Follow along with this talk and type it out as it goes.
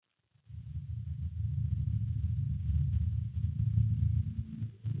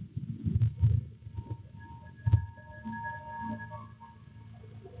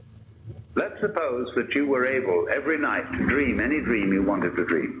Let's suppose that you were able every night to dream any dream you wanted to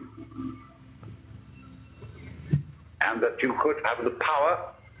dream. And that you could have the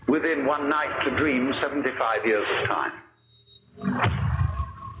power within one night to dream 75 years of time.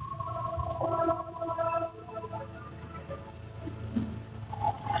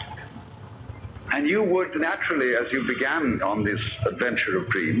 And you would naturally, as you began on this adventure of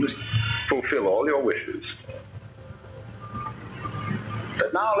dreams, fulfill all your wishes.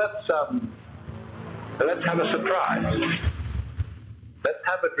 But now let's have a surprise. Let's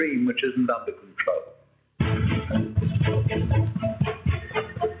have a dream which isn't under control.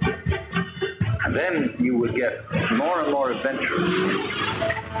 And then you would get more and more adventurous.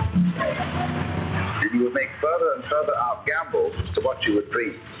 And you would make further and further out gambles as to what you would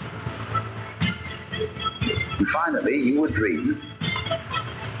dream. And finally, you would dream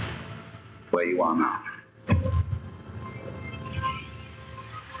where you are now.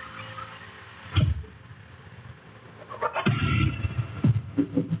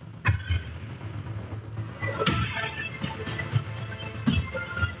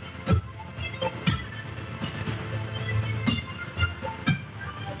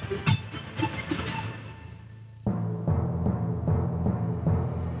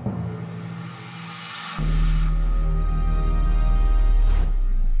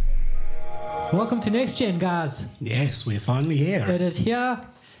 Welcome to Next Gen, guys. Yes, we're finally here. It is here.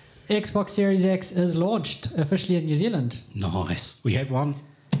 Xbox Series X is launched officially in New Zealand. Nice. We have one.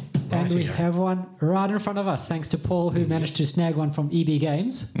 Right And we here. have one right in front of us, thanks to Paul, who managed to snag one from EB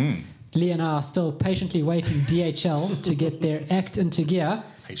Games. Lee and I are still patiently waiting DHL to get their act into gear.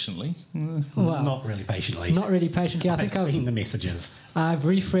 Patiently? Well, Not really patiently. not really patiently. I I've think seen the messages. I've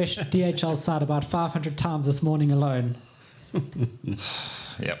refreshed DHL's site about 500 times this morning alone.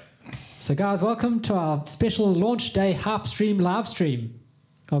 Yep. So, guys, welcome to our special launch day HypeStream LiveStream.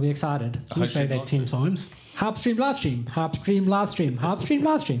 Are we excited? Can you say that 10 times? HypeStream LiveStream, HypeStream LiveStream, HypeStream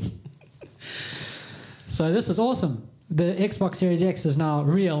LiveStream. So this is awesome. The Xbox Series X is now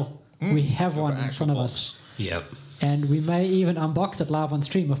real. We have one in front of us. Yep. And we may even unbox it live on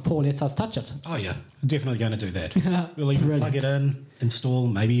stream if Paul lets us touch it. Oh, yeah. Definitely going to do that. We'll even Brilliant. plug it in, install,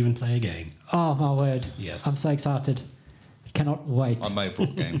 maybe even play a game. Oh, my word. Yes. I'm so excited. Cannot wait. I may have brought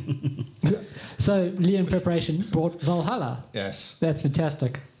a game. So Lee in preparation brought Valhalla. Yes. That's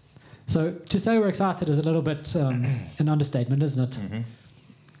fantastic. So to say we're excited is a little bit an understatement, isn't it?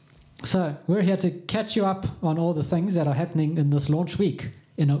 So we're here to catch you up on all the things that are happening in this launch week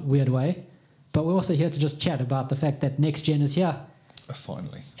in a weird way. But we're also here to just chat about the fact that Next Gen is here.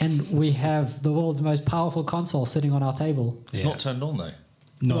 Finally. And we have the world's most powerful console sitting on our table. It's not turned on, though.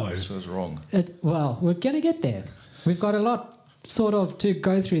 No. This was wrong. Well, we're going to get there. We've got a lot sort of to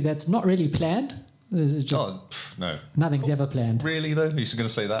go through that's not really planned. It's just No. nothing's ever planned. Really, though? Are you going to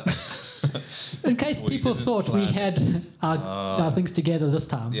say that? In case Well, you people didn't thought we plan. had our things together this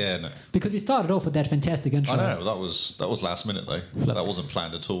time. Yeah, no. Because we started off with that fantastic intro. I know. That was last minute, though. That wasn't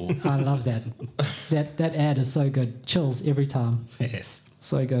planned at all. I love that. that ad is so good. Chills every time. Yes.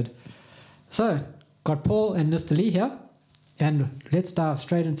 So good. So, got Paul and Mr. Lee here. And let's dive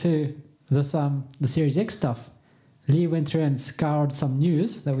straight into this the Series X stuff. Lee went through and scoured some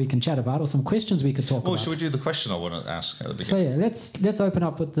news that we can chat about, or some questions we could talk Well, about. should we do the question I want to ask at the So beginning? yeah, let's open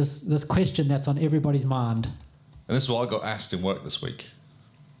up with this question that's on everybody's mind. And this is what I got asked in work this week.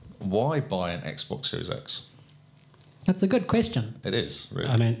 Why buy an Xbox Series X? That's a good question. It is, really.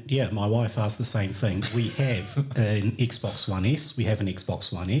 I mean, yeah, my wife asked the same thing. We have an Xbox One S, we have an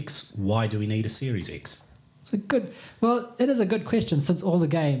Xbox One X. Why do we need a Series X? It's a good. Well, it is a good question since all the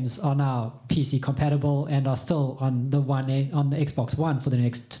games are now PC compatible and are still on the Xbox One for the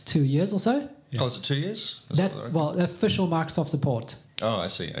next 2 years or so. Oh, is it 2 years? Is That's that right? well, official Microsoft support. Oh, I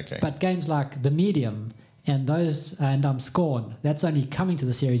see. Okay. But games like the Medium and those and Scorn, that's only coming to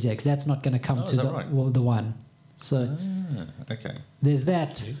the Series X. That's not going to come Oh, to is that right? the One. So Okay. there's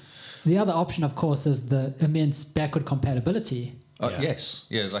that. The other option, of course, is the immense backward compatibility. Yeah. Yes.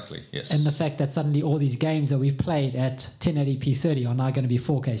 Yeah, exactly. Yes. And the fact that suddenly all these games that we've played at 1080p 30 are now going to be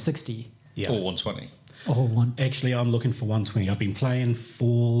 4K 60. Yeah. Or 120. Or one. Actually, I'm looking for 120. I've been playing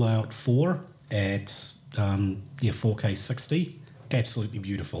Fallout 4 at 4K 60. Absolutely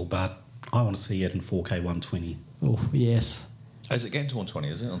beautiful, but I want to see it in 4K 120. Oh, yes. Is it getting to 120,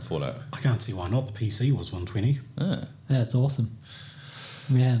 is it, on Fallout? I can't see why not. The PC was 120. Ah. That's awesome.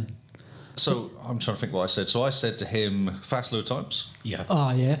 Man. So, I'm trying to think what I said. So, I said to him, fast load times Yeah.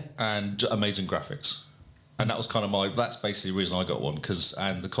 Oh, yeah. and amazing graphics. And that was kind of that's basically the reason I got one,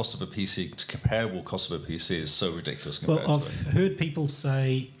 and the cost of a PC, comparable cost of a PC is so ridiculous compared Well, to I've it. heard people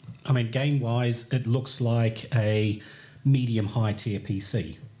say, I mean, game-wise, it looks like a medium high tier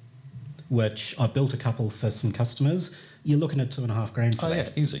PC. which I've built a couple for some customers, you're looking at $2,500 for Oh that. yeah,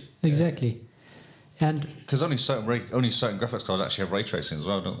 easy. Exactly. And Because only certain graphics cards actually have ray tracing as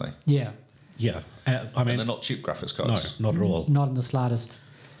well, don't they? yeah, Yeah, I And mean, they're not cheap graphics no, cards. not at all. not in the slightest.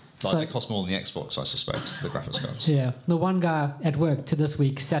 Like So- they cost more than the Xbox, I suspect, the graphics cards. Yeah. The one guy at work to this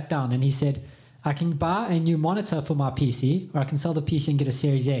week sat down and he said, I can buy a new monitor for my PC, or I can sell the PC and get a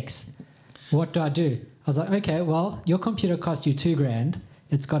Series X. What do I do? I was like, okay, well, your computer cost you $2,000.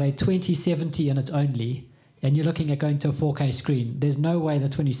 It's got a 2070 in it only, and you're looking at going to a 4K screen. There's no way the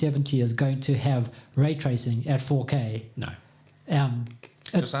 2070 is going to have ray tracing at 4K. No.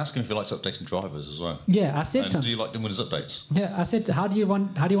 Just ask him if he likes updating drivers as well. Yeah, I said And to him. do you like doing Windows updates? Yeah, I said, how do you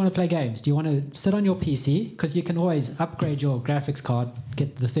want to play games? Do you want to sit on your PC, because you can always upgrade your graphics card,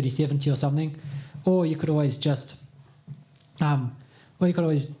 get the 3070 or something, or you could always just,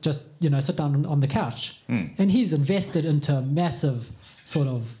 sit down on the couch. And he's invested into a massive sort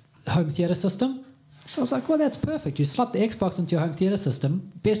of home theater system. So I was like, well, that's perfect. You slot the Xbox into your home theater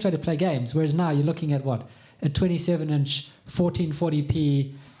system, best way to play games. Whereas now you're looking at what, a 27-inch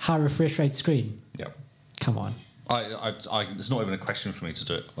 1440p high refresh rate screen. Yeah. Come on. It's not even a question for me to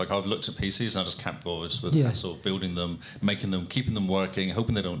do it. Like I've looked at PCs and I just can't be bothered with the hassle of building them, making them, keeping them working,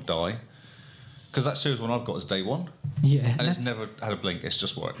 hoping they don't die. Because that series one I've got is day one. Yeah. And it's never had a blink. It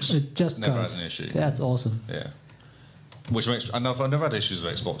just works. It just it's never goes. had an issue. That's awesome. Yeah. Which makes I've never had issues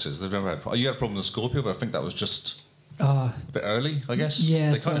with Xboxes. They've never had. You had a problem with Scorpio, but I think that was just a bit early, I guess.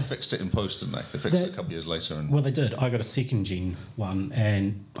 Yeah, they kind of fixed it in post, didn't they? They fixed it a couple of years later. And Well, they did. I got a second gen one,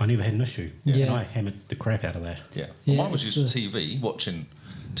 and I never had an issue. Yeah. And I hammered the crap out of that. yeah. Yeah, Well, mine was it's used for TV, watching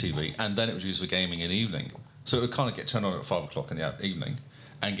TV, and then it was used for gaming in the evening. So it would kind of get turned on at 5 o'clock in the evening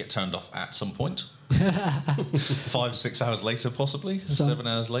and get turned off at some point. 5-6 hours later, possibly 7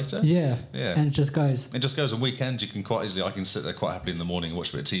 hours later. Yeah. Yeah. And it just goes. It just goes on weekends. You can quite easily. I can sit there quite happily in the morning,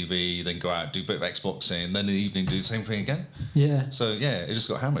 watch a bit of TV, then go out, do a bit of Xboxing, then in the evening do the same thing again. Yeah. So yeah, it just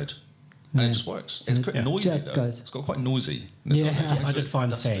got hammered, and Yeah. it just works. It's quite Yeah. noisy Just though. goes. It's got quite noisy. Yeah. I did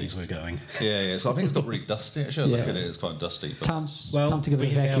find dusty. the fans were going. Yeah, yeah. So I think it's got really dusty. Actually, I look Yeah. at it, it's quite dusty. But Time Well, to give it we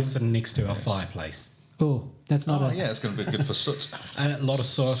a have vacuum. ours sitting next to our fireplace. Oh, that's not a. yeah, it's going to be good for soot. A lot of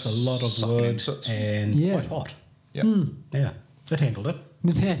soot, a lot of Sucking in wood, soot. and Yeah. quite hot. Yeah. Yeah, it handled it.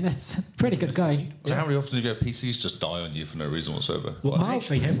 Man, that's pretty good going. So how many often do your PCs just die on you for no reason whatsoever? Well, Like- I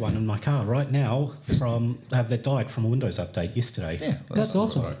actually have one in my car right now from that died from a Windows update yesterday. yeah, That's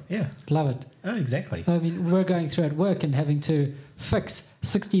awesome. right. Yeah. Love it. Oh, exactly. I mean, we're going through at work and having to fix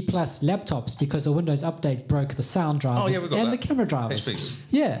 60 plus laptops because a Windows update broke the sound drivers we've got and that. the camera drivers. HPs.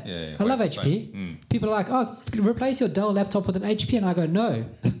 Yeah. Yeah, yeah, I love right, HP. same. People are like, oh, replace your Dell laptop with an HP. And I go, no.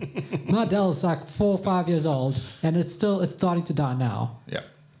 My Dell's like 4 or 5 years old and it's starting to die now. Yeah.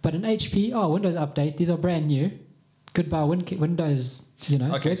 But an HP, Windows update, these are brand new. Goodbye, Windows,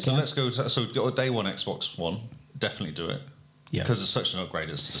 Okay, so webcam. let's go. So you've got a day one Xbox One. Definitely do it. Yeah. Because it's such an upgrade,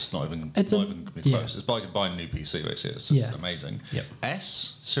 it's just not even It's not a- even close. yeah. It's like buying a new PC, basically. It's just Yeah. amazing. Yep.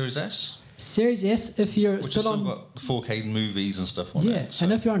 Series S, Series S, if you're which still has still on. got 4K movies and stuff on Yeah, it. So.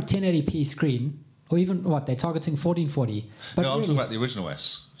 and if you're on 1080p screen, or even they're targeting 1440. But No, I'm really, talking about the original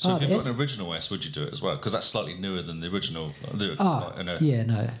S. So Oh, if you've the got S? an original S, would you do it as well? Because that's slightly newer than the original. yeah,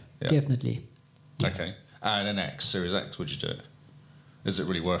 no, Yeah. definitely. Okay. And an X, Series X, would you do it? Is it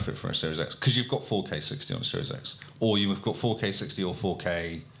really worth it for a Series X? Because you've got 4K 60 on a Series X. Or you've got 4K 60 or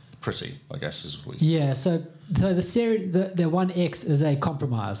 4K pretty, I guess is what you... Yeah, so the series, the One X is a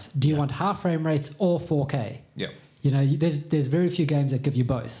compromise. Do you want high frame rates or 4K? Yeah. There's very few games that give you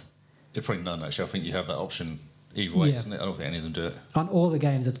both. They're probably none, actually. I think you have that option either way, Yeah. isn't it? I don't think any of them do it. On all the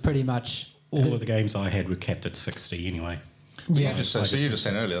games, it's pretty much. All of the games I had were capped at 60 anyway. So Yeah. you just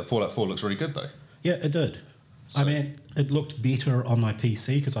saying earlier, Fallout 4 looks really good, though. Yeah, it did. I mean, it looked better on my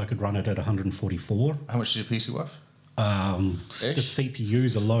PC because I could run it at 144. How much is your PC worth? The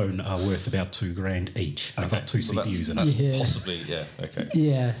CPUs alone are worth about $2,000 each. I've got two so CPUs in that's it. Yeah. possibly, yeah, okay.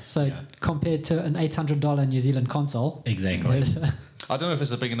 Yeah, so Yeah. compared to an $800 New Zealand console. Exactly. there's- I don't know if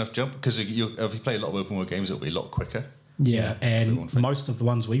it's a big enough jump, because if you play a lot of open world games, it'll be a lot quicker. Yeah, yeah. and most of the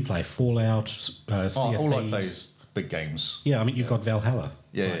ones we play, Fallout, Sea of All I Thieves. play is big games. Yeah, I mean, you've got Valhalla.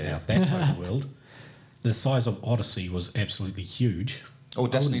 Yeah, right yeah, now, that size of world. The size of Odyssey was absolutely huge. Oh,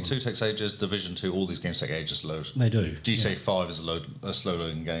 Destiny 2 takes ages, Division 2, all these games take ages to load. They do. GTA 5 is a slow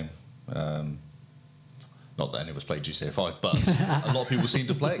loading game. Not that any of us play GTA 5, but a lot of people seem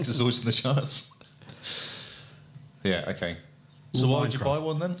to play it because it's always in the charts. Yeah, okay. So why would you Minecraft. buy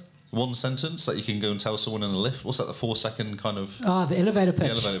one then? One sentence that you can go and tell someone in a lift? What's that, the 4-second kind of... The elevator pitch.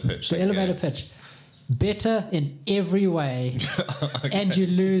 elevator pitch, The yeah. elevator pitch. Better in every way, and you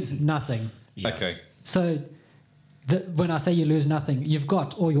lose nothing. Yeah. Okay. So when I say you lose nothing, you've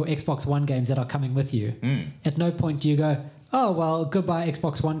got all your Xbox One games that are coming with you. At no point do you go, oh, well, goodbye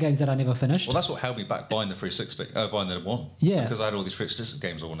Xbox One games that I never finished. Well, that's what held me back buying the 360, buying the One. Yeah. Because I had all these 360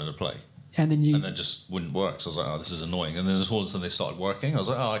 games I wanted to play. And then it just wouldn't work. So I was like, oh, this is annoying. And then all of a sudden they started working. I was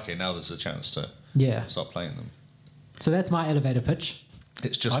like, oh, okay, now there's a chance to start playing them. So that's my elevator pitch.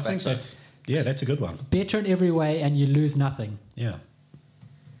 It's just better. I think that's a good one. Better in every way, and you lose nothing. Yeah.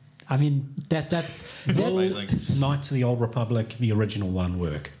 I mean, that's amazing. Knights of the Old Republic, the original one,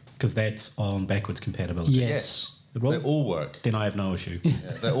 work because that's on backwards compatibility. Yes. They all work. Then I have no issue. Yeah,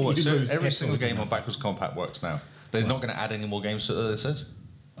 they all work. So lose every single absolutely game on nothing. backwards compat works now. They're not going to add any more games to it, they said.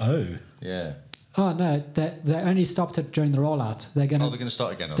 Oh. Yeah. Oh no, they only stopped it during the rollout. They're going to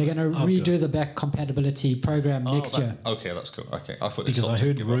start again. They're going to redo good. the back compatibility program next year. Okay, that's cool. Okay, I thought Because I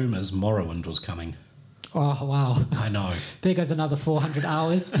heard rumours Morrowind was coming. Oh wow! I know. There goes another 400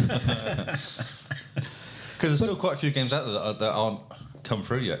 hours. Because there's still quite a few games out there that aren't come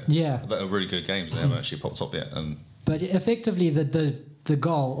through yet. Yeah. That are really good games. They haven't actually popped up yet. But effectively, the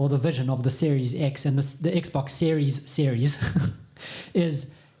goal or the vision of the Series X and the Xbox Series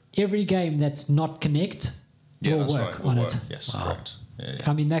is every game that's not Kinect will work on it. Yes, correct. Yeah.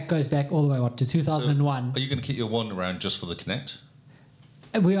 I mean, that goes back all the way to 2001. So are you going to keep your One around just for the Kinect?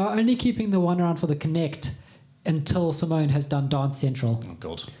 We are only keeping the One around for the Kinect until Simone has done Dance Central. Oh,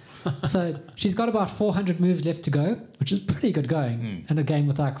 God. So she's got about 400 moves left to go, which is pretty good going in a game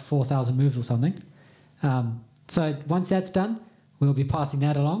with like 4,000 moves or something. So once that's done, we'll be passing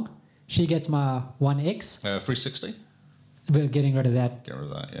that along. She gets my One X. 360? We're getting rid of that. Get rid of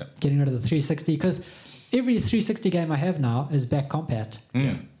that, yeah. Getting rid of the 360 because every 360 game I have now is back compat.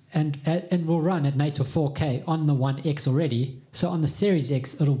 And will run at native 4K on the One X already. So on the Series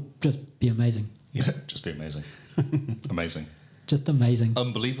X, it'll just be amazing. Yeah, just be amazing. Amazing. Just amazing.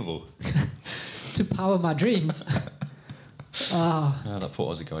 Unbelievable. To power my dreams. That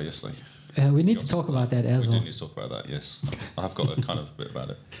poor Aussie guy yesterday. We need to talk about that as well. We do need to talk about that, yes. I have got a kind of bit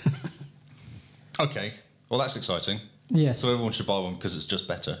about it. Okay, well that's exciting. Yes. So everyone should buy one because it's just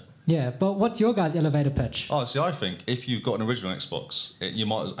better. Yeah, but what's your guys' elevator pitch? Oh, see, I think if you've got an original Xbox,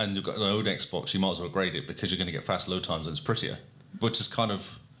 and you've got an old Xbox, you might as well upgrade it because you're going to get fast load times and it's prettier, which is kind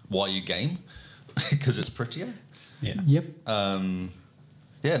of why you game, because it's prettier. Yeah. Yep. And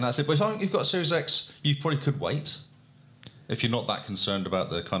that's it. But if you've got a Series X, you probably could wait if you're not that concerned about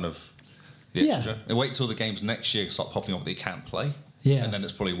the kind of the extra. And wait till the games next year start popping up that you can't play. Yeah. And then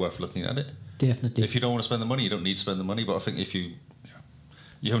it's probably worth looking at it. Definitely. If you don't want to spend the money, you don't need to spend the money. But I think if you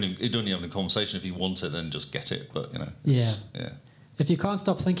don't even have a conversation. If you want it, then just get it. But Yeah. Yeah. If you can't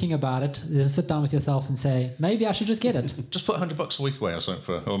stop thinking about it, then sit down with yourself and say, maybe I should just get it. Just put $100 a week away or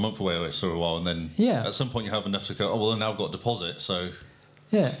something or a month away for a while, and then at some point you have enough to go. Oh well, now I've got a deposit, so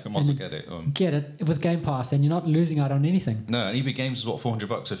yeah, I might as well get it. Get it with Game Pass, and you're not losing out on anything. No, and EB Games is what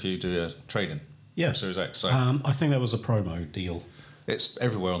 $400 if you do a trade-in. Yeah. Series X. So I think that was a promo deal. it's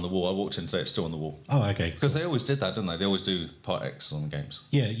everywhere on the wall. I walked in today; it's still on the wall. Oh, okay. Because they always did that, didn't they? They always do Part X on the games.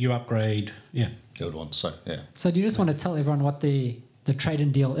 Yeah, you upgrade. Yeah. The old ones. So yeah. So do you just want to tell everyone what the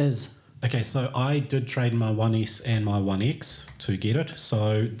trade-in deal is? Okay, so I did trade my One S and my One X to get it.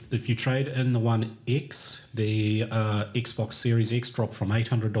 So if you trade in the One X, the Xbox Series X dropped from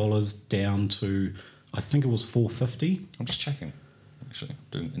 $800 down to, I think it was $450. I'm just checking. Actually,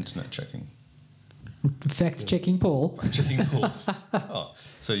 doing internet checking. Fact-checking Paul. Checking Paul. Oh,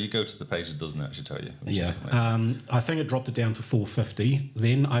 so you go to the page, it doesn't actually tell you. Yeah, I think it dropped it down to $450.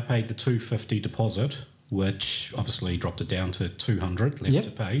 Then I paid the $250 deposit, which obviously dropped it down to $200 left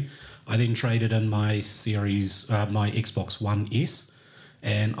to pay. I then traded in my my Xbox One S,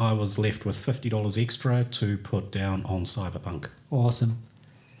 and I was left with $50 extra to put down on Cyberpunk. Awesome.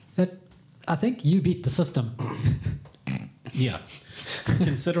 I think you beat the system. Yeah,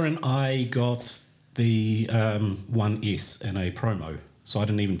 considering I got the One S in a promo, so I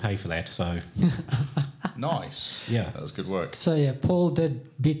didn't even pay for that. So nice. Yeah, that was good work. So yeah, Paul did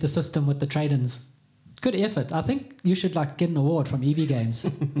beat the system with the trade-ins. Good effort. I think you should get an award from EB Games.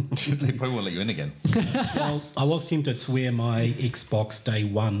 They probably won't let you in again. Well, I was tempted to wear my Xbox Day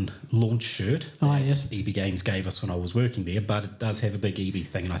 1 launch shirt that EB Games gave us when I was working there, but it does have a big EB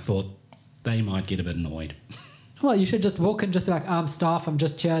thing, and I thought they might get a bit annoyed. Well, you should just walk in, just be like, I'm staff, I'm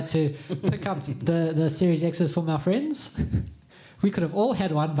just here to pick up the Series X's for my friends. We could have all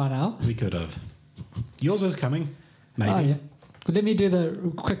had one by now. We could have. Yours is coming, maybe. Oh, yeah. Let me do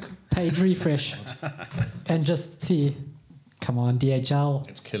the quick page refresh and just see. Come on, DHL.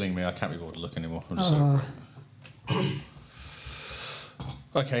 It's killing me. I can't be bothered to look anymore. I'm just over it.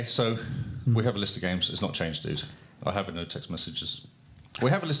 Okay, so we have a list of games. It's not changed, dude. I have no text messages.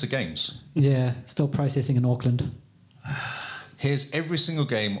 We have a list of games. Yeah, still processing in Auckland. Here's every single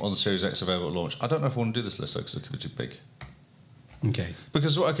game on the Series X available at launch. I don't know if I want to do this list, though, because it could be too big. Okay.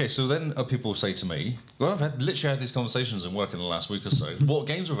 Because, okay, so then people say to me, well, I've literally had these conversations in work in the last week or so. What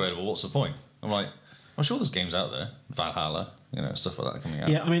games are available? What's the point? I'm like, I'm sure there's games out there. Valhalla, stuff like that coming out.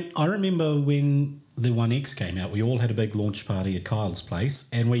 Yeah, I mean, I remember when the One X came out, we all had a big launch party at Kyle's place,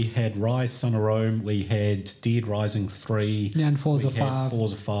 and we had Rise, Son of Rome, we had Dead Rising 3. Yeah, and Forza we had 5.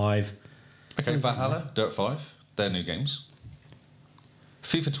 Forza 5. Okay, Valhalla, Dirt 5, they're new games.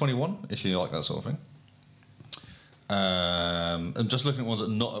 FIFA 21, if you like that sort of thing. I'm just looking at ones that are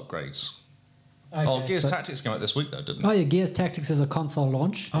not upgrades. Okay, Gears Tactics came out this week, though, didn't it? Oh, yeah, Gears Tactics is a console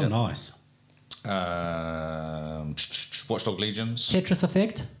launch. Oh, nice. Watchdog Legions. Tetris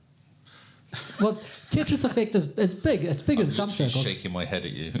Effect. Well, Tetris Effect is big. It's big in some circles. Shaking my head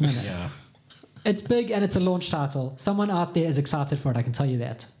at you. No. Yeah. It's big and it's a launch title. Someone out there is excited for it, I can tell you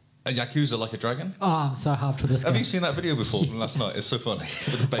that. And Yakuza Like a Dragon. Oh, I'm so hyped for this Have game. you seen that video before from last night? It's so funny.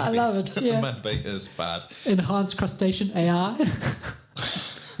 With the babies. I love it, yeah. The man bait is bad. Enhanced crustacean AI.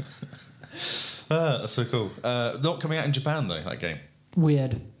 That's so cool. Not coming out in Japan, though, that game.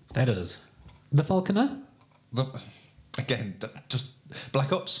 Weird. That is. The Falconer? Again, just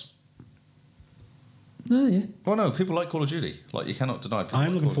Black Ops. Oh, yeah. Well, no, people like Call of Duty. Like, you cannot deny people I'm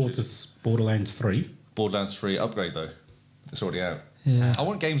like looking Call forward of Duty. to Borderlands 3. Borderlands 3 upgrade, though. It's already out. Yeah. I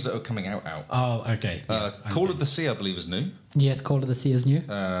want games that are coming out. Oh, okay. Yeah, Call of the Sea, I believe, is new. Yes, Call of the Sea is new.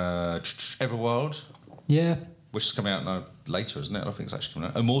 Everworld, Yeah. which is coming out now later, isn't it? I don't think it's actually coming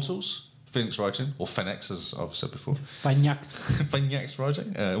out. Immortals, Phoenix Writing, or Phoenix, as I've said before. Fagnax. Phoenix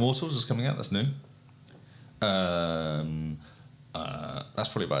Writing. Immortals is coming out, that's new. That's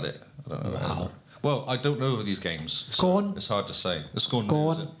probably about it. I don't know. Wow. Well, I don't know of these games. Scorn. So it's hard to say. The Scorn.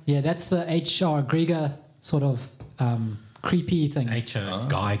 New, is it? Yeah, that's the H.R. Grieger sort of creepy thing. H.R.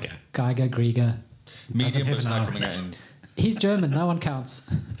 Geiger. Geiger, Grieger. Medium, have but it's an now R. coming out in He's German, no one counts.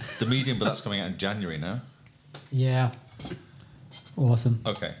 the Medium, but that's coming out in January now. Yeah. Awesome.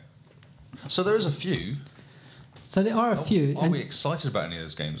 Okay. So there is a few. So there are a few. Are and, we excited about any of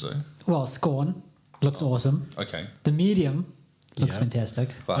those games, though? well, Scorn looks awesome. Okay. The Medium looks Yeah. fantastic.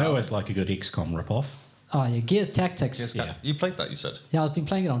 I always like a good XCOM ripoff. Oh, yeah, Gears Tactics. Yes, Yeah. You played that, you said? Yeah, I've been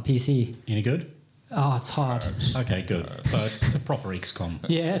playing it on PC. Any good? Oh, it's hard. Okay, good. So it's a proper XCOM.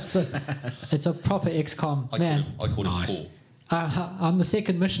 Yeah, it's a proper XCOM. Man, I called Nice. it Paul. on the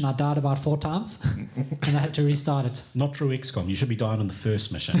second mission, I died about 4 times, and I had to restart it. Not true XCOM. You should be dying on the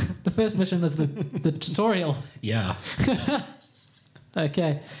first mission. The first mission was the tutorial. Yeah.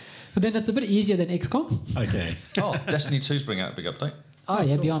 Okay, but then it's a bit easier than XCOM. Okay. Oh, Destiny 2's bringing out a big update. Oh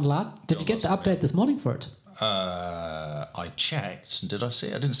yeah, Beyond Light. Did you get the Beyond Light, update this morning for it? I checked. Did I see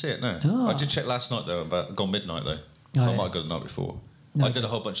it? I didn't see it, no. Oh. I did check last night, though, about gone midnight, though. So Oh, I yeah. might have got the night before. No. I did a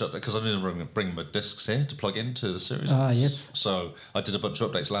whole bunch of updates because I didn't bring my discs here to plug into the series. Ah, yes. So I did a bunch of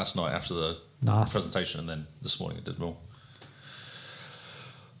updates last night after the Nice. presentation, and then this morning I did more.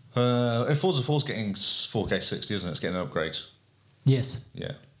 Forza 4's getting 4K 60, isn't it? It's getting an upgrade. Yes,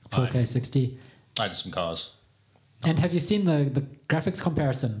 Yeah. 4K 60. I did some cars. And have you seen the graphics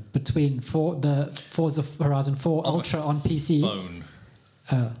comparison between the Forza Horizon 4 On my Ultra on PC? Phone.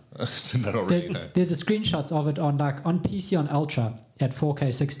 So no, not There- really, no. There's a screenshots of it on PC on Ultra at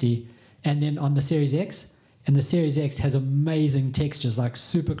 4K 60, and then on the Series X. And the Series X has amazing textures, like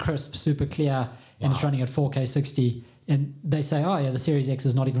super crisp, super clear, and it's running at 4K 60. And they say, oh yeah, the Series X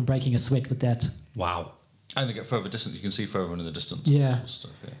is not even breaking a sweat with that. Wow. And they get further distance. You can see further in the distance. Yeah. and all sorts of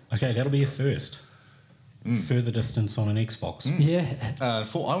stuff, yeah. Okay, that'll be a first. Further distance on an Xbox. Yeah. I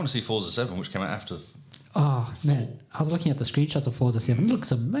want to see Forza 7, which came out after. Oh man, I was looking at the screenshots of Forza 7. It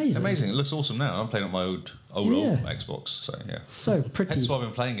looks amazing. Amazing. It looks awesome now. I'm playing on my old Yeah. Xbox. So, yeah. So pretty. Hence why I've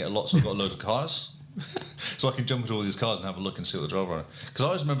been playing it a lot, so I've got loads of cars. So I can jump into all these cars and have a look and see what the driver on. Because I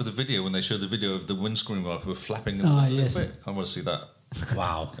always remember the video when they showed the video of the windscreen wiper flapping a little yes. bit. I want to see that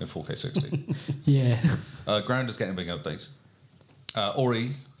Wow. in 4K 60. Yeah. Ground is getting a big update.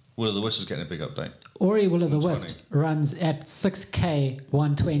 Ori, Will of the Wisps is getting a big update. Ori Will of the 120. Wisps runs at 6K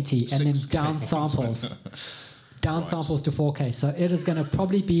 120 and then 6K down samples. Down Right. samples to 4K. So it is going to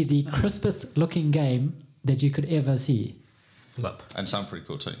probably be the crispest looking game that you could ever see. Flip. And sound pretty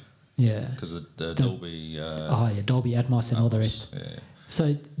cool too. Yeah. Because the Dolby. Oh yeah, Dolby Atmos and all the rest. Yeah.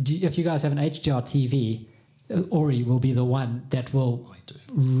 So if you guys have an HDR TV, Ori will be the one that will I do.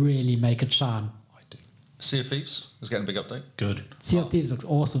 really make it shine. I do. Sea of Thieves is getting a big update. Good. Sea of Thieves looks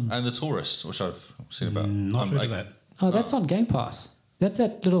awesome. And The Tourist, which I've seen about. Not heard of that. Oh, that's on Game Pass. That's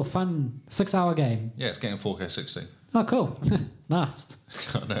that little fun 6-hour game. Yeah, it's getting 4K 60. Oh, cool. Nice.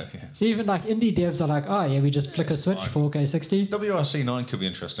 I know, yeah. So even like indie devs are like, oh yeah, we just flick a switch, fine. 4K 60. WRC 9 could be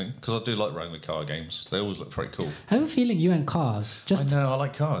interesting because I do like running the car games. They always look pretty cool. I have a feeling you and cars. Just I know, I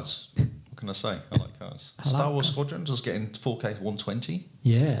like cars. What can I say? I like cars. I Star like Wars cars. Squadrons was getting 4K 120.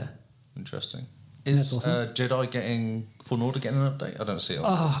 yeah. Interesting. That's Is awesome. Jedi getting Fallen Order getting an update? I don't see it.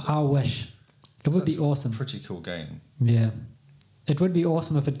 Oh, I wish. It would be That's a awesome. Pretty cool game. Yeah. It would be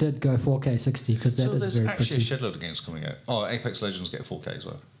awesome if it did go 4K 60 because that So is there's very actually pretty. a shitload of games coming out. Oh, Apex Legends get 4K as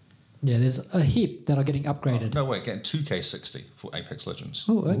well. Yeah, there's a heap that are getting upgraded. No, wait, getting 2K 60 for Apex Legends.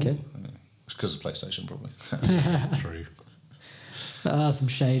 Oh, okay. It's because of PlayStation, probably. True. Some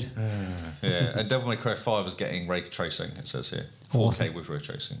shade. Yeah, and Devil May Cry 5 is getting ray tracing, it says here. 4K Awesome. with ray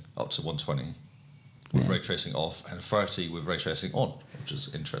tracing, up to 120 with ray tracing off, and 30 with ray tracing on, which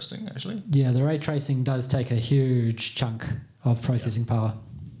is interesting, actually. Yeah, the ray tracing does take a huge chunk of processing power.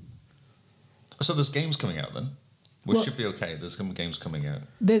 So there's games coming out then, which Well- should be okay. There's some games coming out.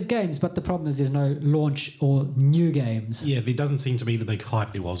 There's games, but the problem is there's no launch or new games. Yeah, there doesn't seem to be the big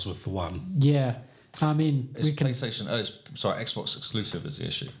hype there was with the one. Yeah. I mean, It's we can. PlayStation. Sorry, Xbox exclusive is the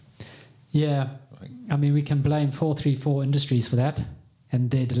issue. Yeah. I think. I mean, we can blame 434 Industries for that and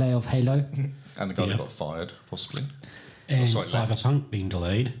their delay of Halo. And the guy Yeah. that got fired, possibly. And sorry, left. Cyberpunk being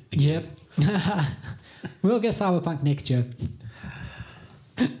delayed. Again. Yep. We'll get Cyberpunk next year.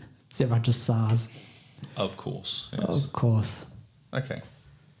 It's everyone just SARS. Of course. Yes. Of course. Okay.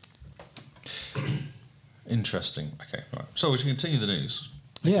 Interesting. Okay, right. So we should continue the news.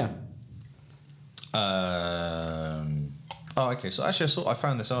 Yeah. Okay. So actually, I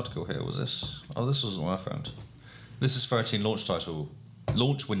found this article here. Was this? Oh, this wasn't what I found. This is 13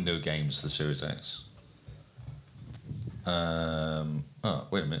 launch window games for the Series X. Oh,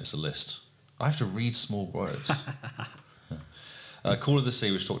 wait a minute. It's a list. I have to read small words. Call of the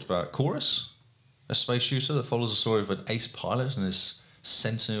Sea, which talked about Chorus, a space shooter that follows the story of an ace pilot and his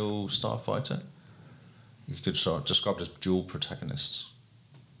Sentinel starfighter. You could describe it as dual protagonists.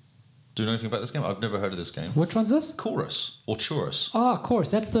 Do you know anything about this game? I've never heard of this game. Which one's this? Chorus or Chorus. Oh, of course.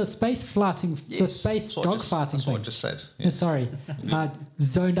 That's the space flighting, the Yes, space that's what I dogfighting That's thing. what I just said. Yeah, Yes. sorry. I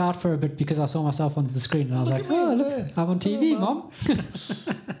zoned out for a bit because I saw myself on the screen and I was like, oh, look, I'm on TV, Mom.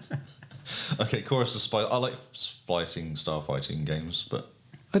 Okay, Chorus is spy. I like starfighting games, but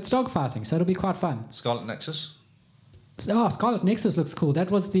It's dogfighting, so it'll be quite fun. Scarlet Nexus. Oh, Scarlet Nexus looks cool.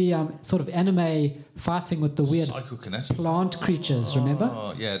 That was the sort of anime fighting with the weird Psychokinetic. plant creatures, remember?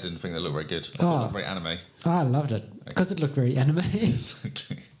 Oh, yeah, I didn't think they looked very good. I thought Oh. they looked very anime. Oh, I loved it because it looked very anime.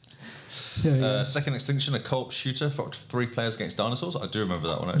 Exactly. Yeah. Second Extinction, a co-op shooter for up to 3 players against dinosaurs. I do remember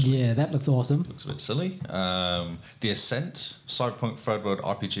that one, actually. Yeah, that looks awesome. Looks a bit silly. The Ascent, Cyberpunk Third World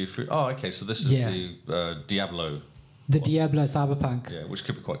RPG. Oh, okay, so this is Yeah. the Diablo, The Diablo Cyberpunk. yeah, which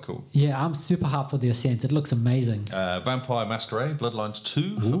could be quite cool. Yeah, I'm super hyped for the Ascent. It looks amazing. Vampire Masquerade, Bloodlines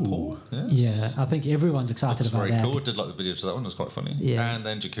 2 for Paul. Yeah. Yeah, I think everyone's excited Looks about very that. cool. I did like the video to that one. It was quite funny. Yeah. And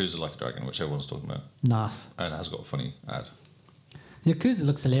then Yakuza Like a Dragon, which everyone's talking about. Nice. And it has got a funny ad. Yakuza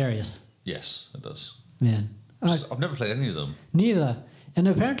looks hilarious, Yes, it does. man. I've never played any of them. Neither. And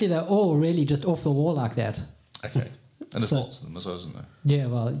apparently they're all really just off the wall like that. Okay. And there's So- lots of them as well, isn't there? Yeah,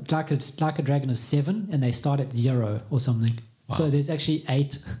 well, like a Dragon is 7 and they start at 0 or something. So there's actually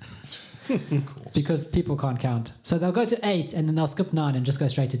 8 Of course. because people can't count. So they'll go to 8 and then they'll skip 9 and just go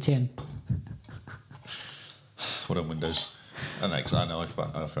straight to 10. What on Windows? And X, I know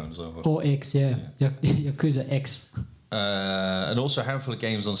iPhone as well. but- Or X, yeah. Yakuza X. And also a handful of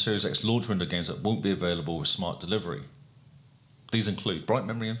games on Series X launch window games that won't be available with smart delivery. These include Bright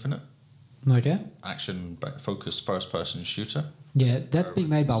Memory Infinite, Okay. action-focused first-person shooter. Yeah, that's being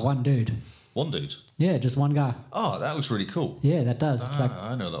made by one dude. One dude. Yeah, just one guy. Oh, that looks really cool. Yeah, that does. It's like,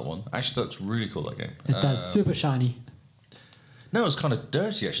 I know that one. Actually, that looks really cool, that game. it does. Super shiny. No, it was kind of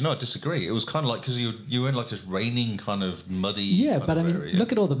dirty, actually. No, I disagree. It was kind of like, because you were in like this raining kind of muddy Yeah, kind but I of mean, area.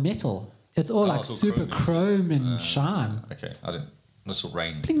 look at all the metal. It's all like it's all super chromey. chrome and shine. Okay, I didn't. That's all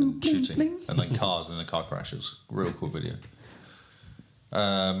rain Bling, and bling, shooting. bling. And then cars and then car crashes. Real cool video.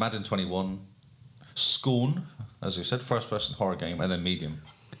 Madden 21. Scorn, as we said, first person horror game, and then Medium.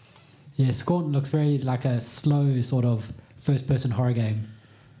 Yeah, Scorn looks very like a slow sort of first-person horror game.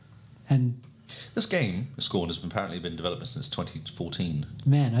 And This game, Scorn, has apparently been developed since 2014.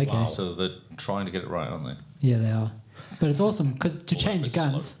 man, okay. So they're trying to get it right, aren't they? Yeah, they are. But it's awesome because to All a change bit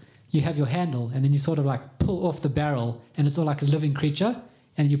guns, you have your handle and then you sort of like pull off the barrel and it's all like a living creature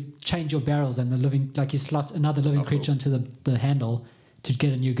and you change your barrels and the living, like you slot another living creature cool. into the handle to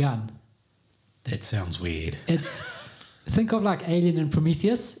get a new gun. That sounds weird. It's think of like Alien and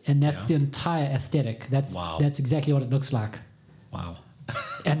Prometheus and that's Yeah. the entire aesthetic. That's Wow. that's exactly what it looks like. Wow.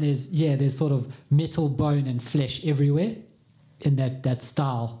 And there's sort of metal, bone, and flesh everywhere in that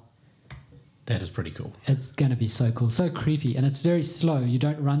style. That is pretty cool. It's going to be so cool, so creepy, and it's very slow. You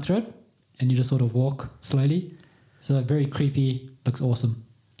don't run through it, and you just sort of walk slowly. So very creepy, looks awesome.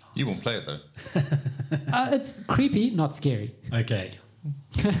 You won't play it though. It's creepy, not scary. Okay.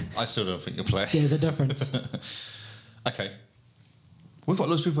 I still don't think you'll play. There's a difference. Okay. We've got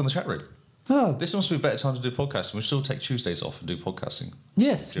loads of people in the chat room. Oh, This must be a better time to do podcasting. We still take Tuesdays off and do podcasting.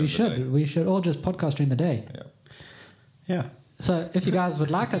 yes, during we the should. day. We should all just podcast during the day. Yeah. Yeah. So if you guys would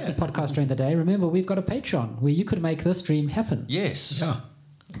like us to podcast during the day, remember we've got a Patreon where you could make this stream happen. Yes. Yeah.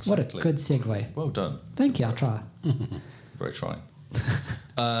 Exactly. What a good segue. Well done. Thank you, I'll try. Very trying.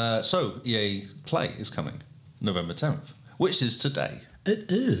 So EA Play is coming November 10th, which is today.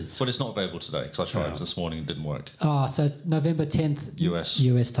 It is. But it's not available today because I tried Oh. this morning and it didn't work. Oh, so it's November 10th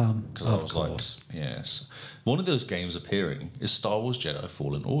US time. Because I Of was course. like, yes. One of those games appearing is Star Wars Jedi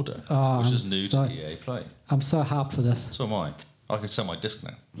Fallen Order, Oh, which I'm is new so- to EA Play. I'm so hyped for this. So am I. I could sell my disc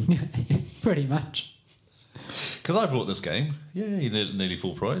now. Pretty much. Because I bought this game. Yeah, nearly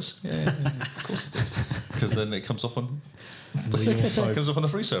full price. Yeah, of course it did. Because then it comes up on We also, comes up on the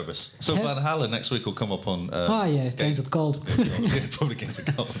free service. So Have- Valhalla next week will come up on. Oh, yeah, Games with Gold. Yeah, probably Games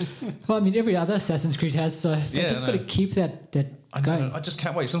with Gold. Well, I mean, every other Assassin's Creed has, so Yeah, they've just I got to know. keep that I going. know. I just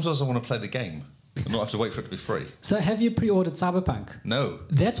can't wait. Sometimes I want to play the game and not have to wait for it to be free. So have you pre-ordered Cyberpunk? No.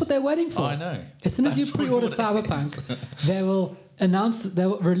 That's what they're waiting for. I know. As soon as That's you probably pre-order what it Cyberpunk,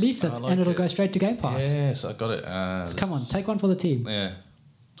 they'll release it I like and it'll it. go straight to Game Pass. Yes, I got it. So come on, take one for the team. Yeah.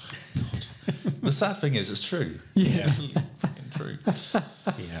 God. The sad thing is, it's true. Yeah. It's definitely fucking true.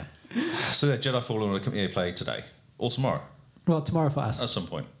 yeah. So yeah, Jedi Fallen Order come EA Play today or tomorrow Well, tomorrow for us. at some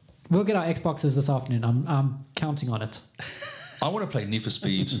point. We'll get our Xboxes this afternoon. I'm counting on it. I want to play Need for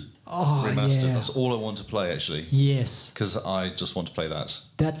Speed Oh, Remastered. yeah. That's all I want to play actually, Yes. because I just want to play that.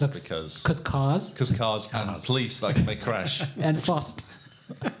 That looks... Because- cars Because cars and police that can make crash, and Fast.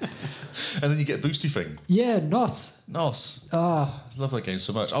 and then you get a boosty thing. Yeah, NOS. Nos. Oh, I love that game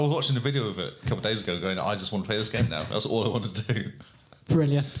so much. I was watching a video of it a couple of days ago going, I just want to play this game now. That's all I want to do.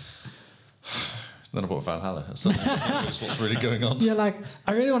 brilliant. Then I bought Valhalla. So that's what's really going on. You're like,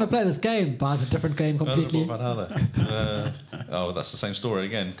 I really want to play this game, but it's a different game I completely. bought Valhalla. Oh, that's the same story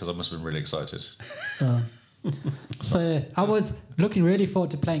again, because I must have been really excited. So I was looking really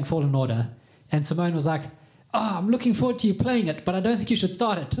forward to playing Fallen Order, and Simone was like, "Oh, I'm looking forward to you playing it, but I don't think you should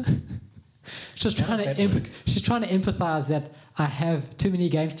start it." She's How trying does to that work? she's trying to empathize that I have too many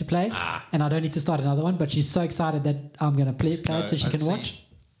games to play, and I don't need to start another one. But she's so excited that I'm going to play it so she can see, watch.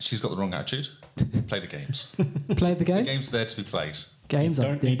 She's got the wrong attitude. Play the games. Play the The games. game's there to be played. Games are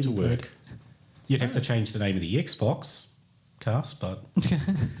Don't need to definitely work. You'd have to change the name of the Xbox cast, but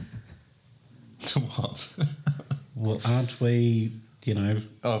To what? well, aren't we? You know,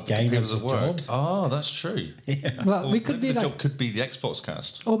 gamers people with at work. jobs. Oh, that's true. Yeah. Well, Or we could maybe be the like, job could be the Xbox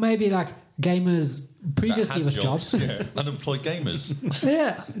cast. or maybe like gamers That previously had with jobs. Yeah. Unemployed gamers.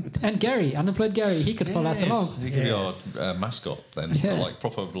 Yeah, and Gary, unemployed Gary, he could follow us along. He could Yes. be our mascot then. Yeah. Like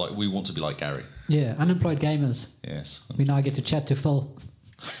proper, like we want to be like Gary. Yeah, unemployed gamers. Yes. We now get to chat to Phil.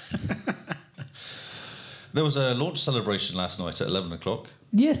 There was a launch celebration last night at 11 o'clock.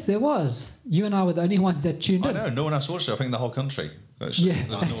 Yes, there was. You and I were the only ones that tuned I in. know, no one else watched it. I think in the whole country. Actually. Yeah, There's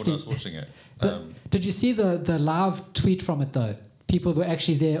no one actually. else watching it. Did you see the live tweet from it though? People were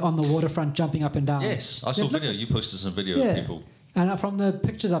actually there on the waterfront jumping up and down. Yes, I saw a It looked- video. You posted some video Yeah. of people. And from the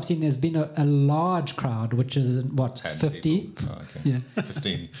pictures I've seen, there's been a large crowd, which is what, 10 50? people. Oh, okay. Yeah.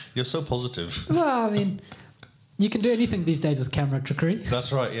 15. You're so positive. Well, I mean, you can do anything these days with camera trickery.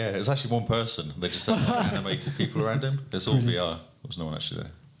 That's right, yeah. It's actually one person. They just had like, animated people around him. It's all VR. There was no one actually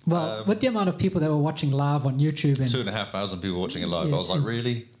there. Well, with the amount of people that were watching live on YouTube and 2,500 people watching it live. Yeah. I was like,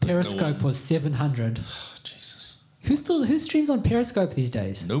 really? Periscope No one- was 700. Oh, Jesus. Who streams on Periscope these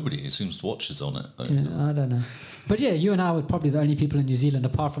days? Nobody, it seems, watches on it. Yeah, I don't know. But yeah, you and I were probably the only people in New Zealand,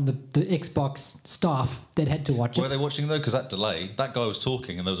 apart from the Xbox staff, that had to watch Were it. they watching though? Because that delay, that guy was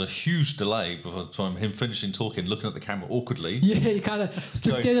talking, and there was a huge delay from him finishing talking, looking at the camera awkwardly. Yeah, you kind of just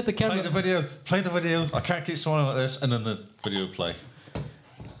going, stared at the camera. Play the video. I can't keep smiling like this, and then the video would play.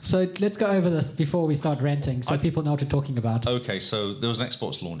 So let's go over this before we start ranting, so I- people know what we're talking about. Okay, so there was an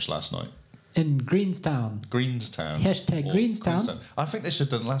Xbox launch last night. In Greenstown. Greenstown. Hashtag Or Greenstown. I think they should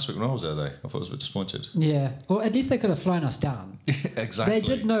have done it last week when I was there, though. I thought I was a bit disappointed. Yeah, or at least they could have flown us down. Exactly. They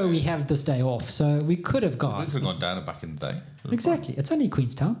did know we have this day off, so we could have We gone. could have gone down and back in the day. Exactly, it's only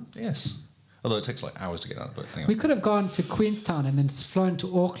Queenstown. Yes. Although it takes like hours to get out, but anyway. We could have gone to Queenstown and then flown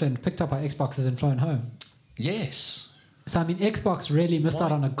to Auckland, picked up our Xboxes and flown home. Yes. So I mean, Xbox really missed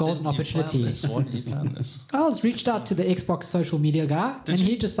out on a golden opportunity. Why didn't you plan this? I was reached out to the Xbox social media guy,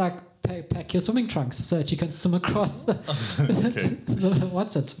 he just like pack your swimming trunks so that you can swim across the,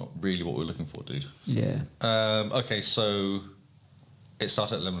 what's it? Not really what we're looking for, dude. Yeah. Okay, so it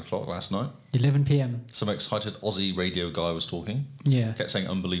started at 11 o'clock last night. 11 p.m. Some excited Aussie radio guy was talking. Yeah. Kept saying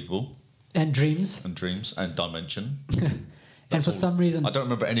unbelievable. And dreams. And dreams and dimension. And for some reason... I don't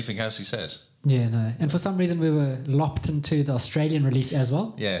remember anything else he said. Yeah, no. And for some reason we were lopped into the Australian release as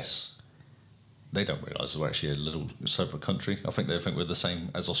well. Yes. They don't realise we're actually a little separate country. I think they think we're the same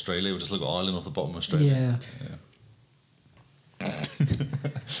as Australia. We're just a little island off the bottom of Australia. Yeah.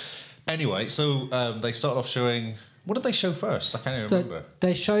 Anyway, so they started off showing... What did they show first? I can't even remember.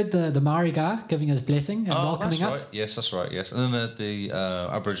 They showed the Maori guy giving his blessing and welcoming that's us. Right. Yes, that's right, yes. And then the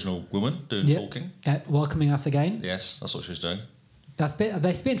Aboriginal woman doing talking. Welcoming us again. Yes, that's what she was doing.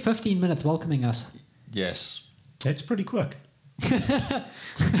 They spent 15 minutes welcoming us. Yes. That's pretty quick.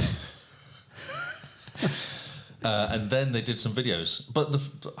 And then they did some videos. But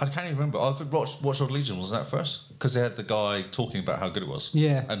I can't even remember. I watched Watch Dogs Legion, was that first? Because they had the guy talking about how good it was.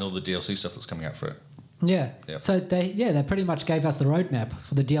 Yeah. And all the DLC stuff that's coming out for it. Yeah. Yep. So they pretty much gave us the roadmap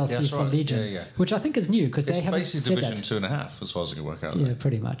for the DLC for right. Legion, which I think is new because they haven't said that. It's basically Division 2.5 as far as I can work out. Yeah,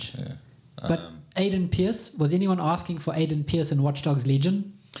 pretty much. Yeah. But Aiden Pierce, was anyone asking for Aiden Pierce in Watch Dogs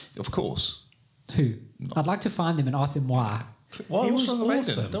Legion? Of course. Who? I'd like to find them and ask them why. Why? He What's was wrong with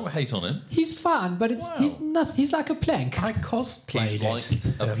awesome. Aiden? Don't hate on him. He's fun, but he's nothing. He's like a plank. I cosplayed He's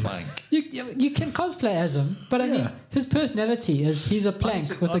like a plank. You can cosplay as him, but I mean, his personality is he's a plank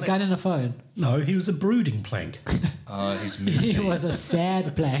with a gun and a phone. No, he was a brooding plank. He's He was a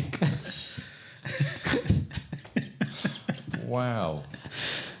sad plank. Wow.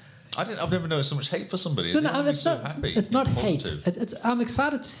 I've never known so much hate for somebody. No, it's so not. happy. It's not Positive. hate. I'm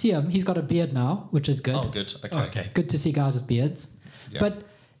excited to see him. He's got a beard now, which is good. Oh, good. Okay. Good to see guys with beards. Yeah. But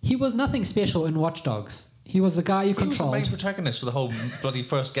he was nothing special in Watch Dogs. He was the guy you controlled. He was the main protagonist for the whole bloody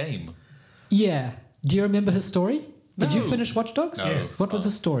first game. Yeah. Do you remember his story? Did you No. finish Watch Dogs? No. Yes. What was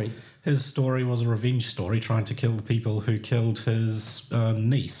his story? His story was a revenge story, trying to kill the people who killed his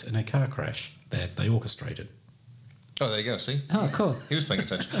niece in a car crash that they orchestrated. Oh, there you go. See? Oh, cool. He was paying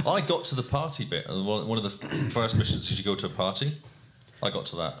attention. I got to the party bit. One of the first missions is you go to a party. I got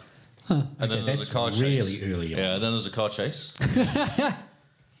to that. Huh. And then there was a car chase. Really early on. Yeah, and then there was a car chase.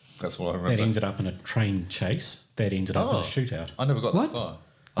 That's what I That remember. ended up in a train chase. That ended up in a shootout. I never got What? that far.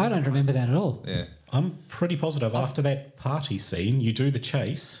 I don't remember that at all. Yeah. I'm pretty positive after that party scene, you do the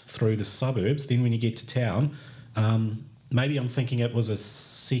chase through the suburbs. Then when you get to town, maybe I'm thinking it was a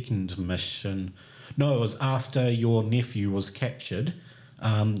second mission. No, it was after your nephew was captured.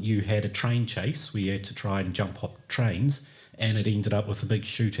 You had a train chase where you had to try and jump hop trains, and it ended up with a big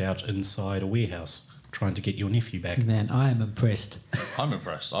shootout inside a warehouse trying to get your nephew back. Man, I am impressed. I'm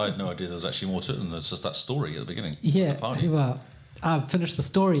impressed. I had no idea there was actually more to it than just that story at the beginning. Yeah, The party. well, I've finished the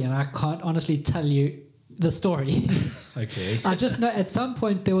story and I can't honestly tell you the story. Okay. I just know at some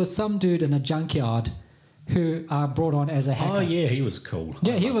point there was some dude in a junkyard who I brought on as a hacker. Oh, yeah, he was cool.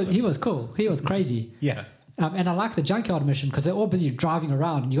 Yeah, I he liked was him. cool. He was crazy. Yeah. And I like the junkyard mission because they're all busy driving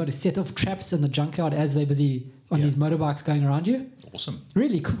around and you got to set off traps in the junkyard as they're busy on these motorbikes going around you. Awesome.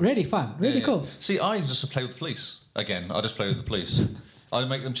 Really fun. Really Yeah. cool. See, I just play with the police. Again, I just play with the police. I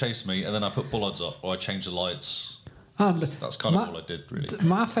make them chase me, and then I put bollards up, or I change the lights. That's kind of all I did, really.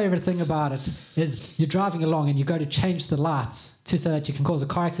 My favourite thing about it is you're driving along and you go to change the lights so that you can cause a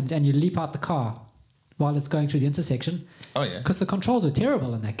car accident and you leap out the car while it's going through the intersection. Oh, yeah. Because the controls were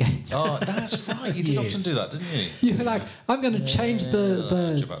terrible in that game. Oh, that's right. You did Yes. often do that, didn't you? You're like, I'm going to change the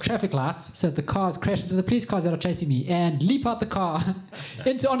Jibbo. traffic lights so that the cars crash into the police cars that are chasing me and leap out the car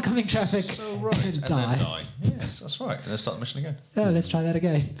into oncoming traffic So right. and And die. then die. Yes, that's right. And then start the mission again. Oh, let's try that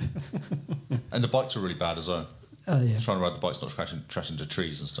again. And the bikes are really bad as well. Oh, yeah. Trying to ride the bikes, not crash into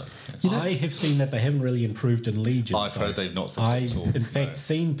trees and stuff. Yes. You know- I have seen that they haven't really improved in Legion. I've heard they've not fixed it I've, at all. in fact, No.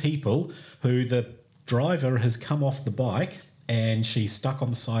 seen people who the driver has come off the bike and she's stuck on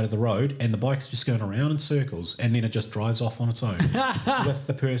the side of the road and the bike's just going around in circles and then it just drives off on its own with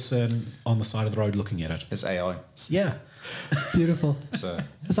the person on the side of the road looking at it. It's AI. Yeah. Beautiful. So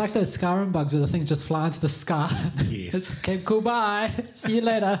It's like those Skyrim bugs where the things just fly into the sky. Yes. It's, okay, cool, bye. See you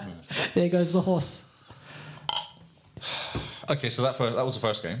later. There goes the horse. okay, so that was the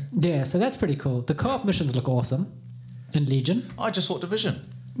first game. Yeah, so that's pretty cool. The co-op missions look awesome in Legion. I just thought Division.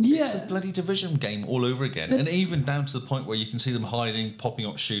 Yeah. It's a bloody Division game all over again. And even down to the point where you can see them hiding, popping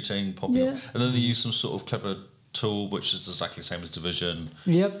up, shooting, popping up. And then they use some sort of clever tool, which is exactly the same as Division.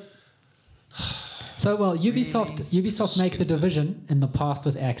 Yep. So, well, Ubisoft make the Division in the past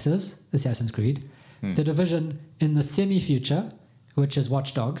with Axis, Assassin's Creed. the Division in the semi-future, which is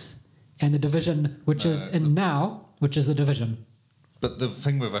Watch Dogs, and the Division which is in now, which is the Division. But the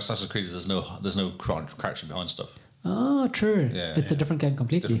thing with Assassin's Creed is there's no crouching behind stuff. Oh, true. Yeah, it's a different game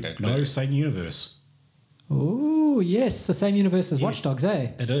completely. No, same universe. Oh, yes, the same universe as Watch Dogs, eh?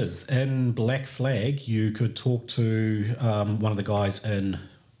 It is. In Black Flag, you could talk to one of the guys in,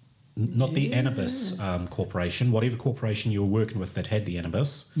 not the Anubis corporation, whatever corporation you were working with that had the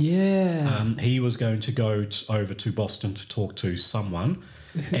Anubis. Yeah. He was going to go over to Boston to talk to someone,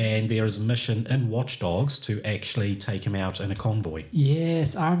 and there is a mission in Watch Dogs to actually take him out in a convoy.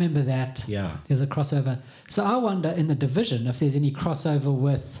 Yes, I remember that. Yeah. There's a crossover. So I wonder in the Division if there's any crossover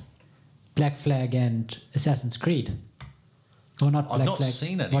with Black Flag and Assassin's Creed. Or not Black I've not Flag,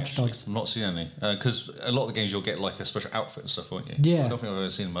 seen any, Watch actually. Dogs. I've not seen any. Because a lot of the games you'll get like a special outfit and stuff, won't you? Yeah. I don't think I've ever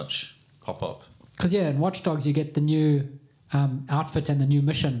seen much pop up. Because, yeah, in Watch Dogs you get the new outfit and the new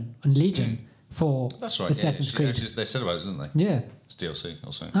mission on Legion for That's right. Assassin's Creed. Actually, they said about it, didn't they? Yeah. It's DLC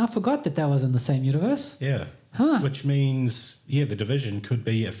also. I forgot that was in the same universe. Yeah. Huh. Which means, the Division could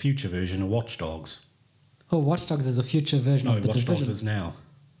be a future version of Watch Dogs. Oh, Watch Dogs is a future version No, of the Watch Division. Dogs is now.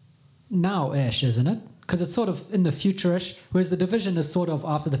 Now-ish, isn't it? Because it's sort of in the future-ish, whereas the Division is sort of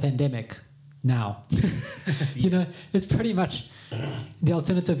after the pandemic now. You know, it's pretty much the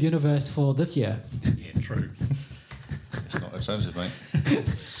alternative universe for this year. Yeah, true. It's not alternative, mate.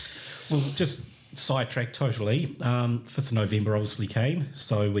 Well, just sidetracked totally. 5th of November obviously came,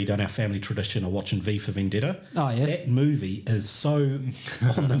 so we done our family tradition of watching V for Vendetta. Oh, yes. That movie is so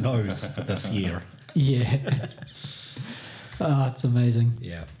on the nose for this year. Yeah. Oh, it's amazing.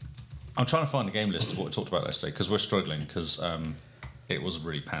 Yeah. I'm trying to find a game list of what we talked about last day because we're struggling because it was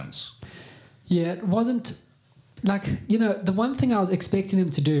really pants. Yeah, it wasn't like, you know, the one thing I was expecting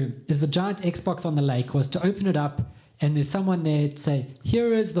them to do is the giant Xbox on the lake was to open it up and there's someone there to say,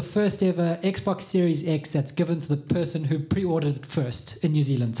 here is the first ever Xbox Series X that's given to the person who pre-ordered it first in New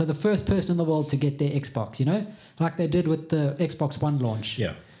Zealand. So the first person in the world to get their Xbox, you know, like they did with the Xbox One launch.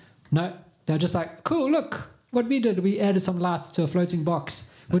 Yeah. No, they're just like, cool, look what we did. We added some lights to a floating box,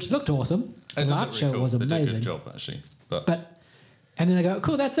 which looked awesome. The It did light look show really cool. was They amazing. did a good job, actually. And then they go,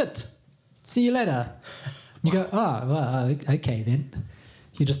 cool, that's it. See you later. You go, oh, well, okay then.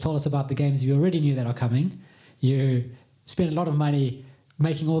 You just told us about the games you already knew that are coming. You spent a lot of money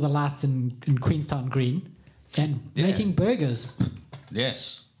making all the lights in Queenstown green and making burgers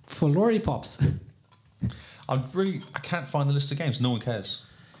Yes. for lollipops. I can't find the list of games. No one cares.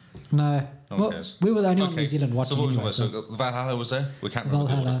 No. No one cares. We were the only one in New Zealand watching. So what anyway, was so Valhalla was there? We can't remember.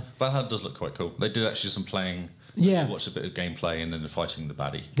 Valhalla. Valhalla does look quite cool. They did actually some playing. Yeah. You watched a bit of gameplay and then fighting the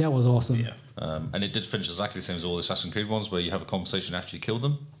baddie. that was awesome. Yeah. And it did finish exactly the same as all the Assassin's Creed ones, where you have a conversation after you kill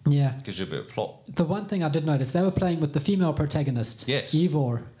them. Yeah. Gives you a bit of plot. The one thing I did notice, they were playing with the female protagonist. Yes.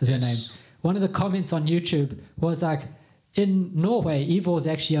 Ivor is her name. Yes. One of the comments on YouTube was like, in Norway, Ivor is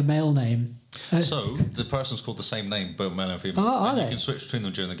actually a male name. So the person's called the same name, both male and female. Oh, are and they? you can switch between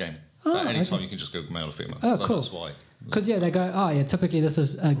them during the game. Oh, At any time, okay. you can just go male or female. Oh, so cool. that's why. Because, yeah, they go, oh, yeah, typically this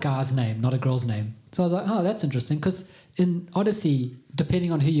is a guy's name, not a girl's name. So I was like, oh, that's interesting. Because in Odyssey,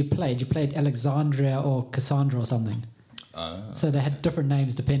 depending on who you played Alexandria or Cassandra or something. So they had different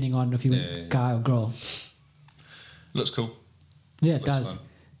names depending on if you were guy or girl. Looks cool. Yeah, it Looks does. fun.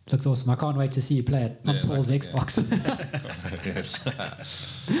 Looks awesome. I can't wait to see you play it on Yeah, Paul's exactly, Xbox. Yes.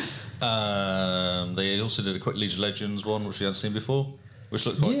 They also did a quick League of Legends one, which we hadn't seen before, which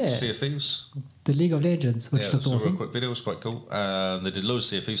looked like Yeah. Sea of Thieves. The League of Legends, which Yeah, looked it was a real awesome. quick video. It was quite cool. They did loads of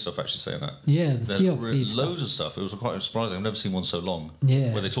Sea of Thieves stuff, actually, saying that. Yeah, the They Sea had of Thieves stuff. loads of stuff. It was quite surprising. I've never seen one so long.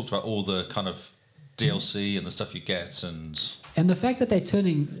 Yeah. Where they talked about all the kind of DLC and the stuff you get and... And the fact that they're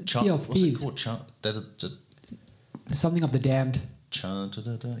turning Sea of what's Thieves, it called? something of the damned.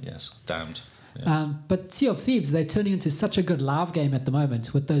 Yes, damned. Yes. But Sea of Thieves, they're turning into such a good live game at the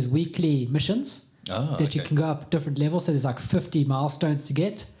moment with those weekly missions that you can go up different levels. So there's like 50 milestones to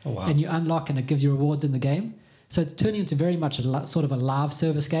get, wow. and you unlock, and it gives you rewards in the game. So it's turning into very much sort of a live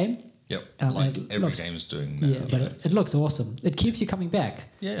service game. Yep, and every looks- game's doing now. Yeah, but it looks awesome. It keeps you coming back.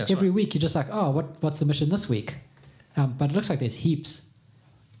 Yeah, that's every right. week you're just like, oh, what's the mission this week? But it looks like there's heaps.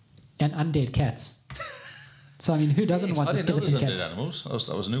 And undead cats. So, I mean, who doesn't want I a didn't know there skeleton was cat? undead animals.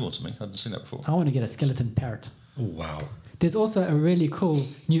 That was a new one to me. I hadn't seen that before. I want to get a skeleton parrot. Oh, wow. There's also a really cool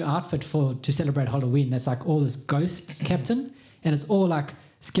new outfit to celebrate Halloween that's like all this ghost captain, and it's all like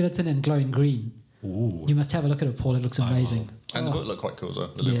skeleton and glowing green. Ooh. You must have a look at it, Paul. It looks amazing. And the boat looked quite cool as well.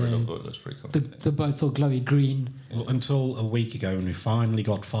 The livery Yeah. of the boat looks pretty cool. The boat's all glowy green. Well, until a week ago when we finally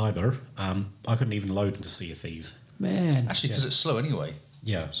got fibre, I couldn't even load into Sea of Thieves. Man. Actually, because it's slow anyway.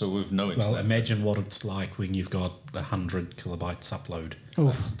 Yeah. So with no internet. Well, imagine what it's like when you've got 100 kilobytes upload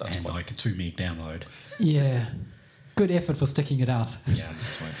That's and quite- like a 2 meg download. Yeah. Good effort for sticking it out. Yeah.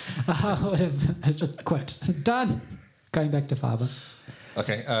 I would have just quit. Done. Going back to fiber.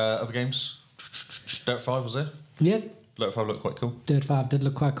 Okay, other games? Dirt 5 was there? Yeah. Dirt 5 looked quite cool. Dirt 5 did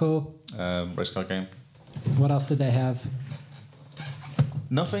look quite cool. Race car game. What else did they have?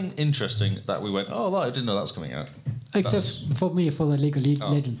 Nothing interesting that we went, oh, I didn't know that was coming out. Except for me, for the League of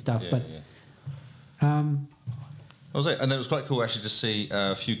Legends stuff. Yeah, But yeah. That was it. And then it was quite cool actually to see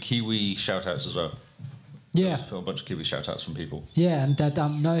a few Kiwi shout-outs as well. yeah. A bunch of Kiwi shout-outs from people. Yeah, and that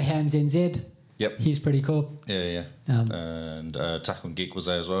No Hands NZ. Yep. He's pretty cool. Yeah. And Taco and Geek was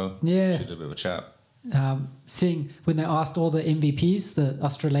there as well. Yeah. She did a bit of a chat. Seeing when they asked all the MVPs, the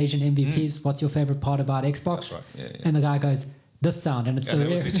Australasian MVPs, what's your favorite part about Xbox? That's right, yeah. And the guy goes, this sound, and it's And the it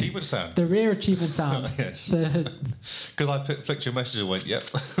rare was the achievement sound. the rare achievement sound. Yes. The- Because I flicked your message and went, yep,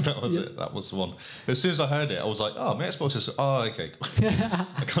 that was it. That was the one. As soon as I heard it, I was like, oh, my Xbox is, oh, okay.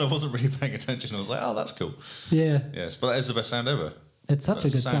 I kind of wasn't really paying attention. I was like, oh, that's cool. yeah, Yes, but that is the best sound ever. it's such That's a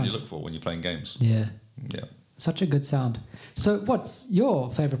good the sound sound. you look for when you're playing games. Yeah, Yeah. such a good sound. So, what's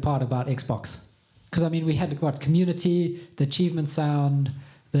your favorite part about Xbox? Because I mean, we had what community, the achievement sound,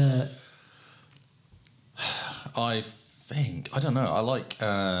 the I think, I don't know, I like...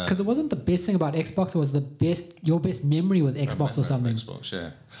 because it wasn't the best thing about Xbox. It was your best memory with Xbox or something. Xbox,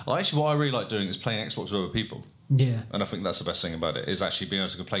 yeah. Well, actually, what I really like doing is playing Xbox with other people. Yeah, And I think that's the best thing about it, is actually being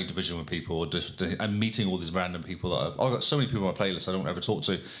able to play Division with people and meeting all these random people that I've got so many people on my playlist I don't ever talk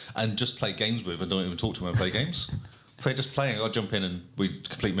to and just play games with and don't even talk to them when I play games. If they just playing, I'll jump in and we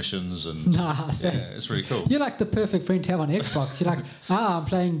complete missions and so yeah, it's really cool. you're like the perfect friend to have on Xbox. You're like, I'm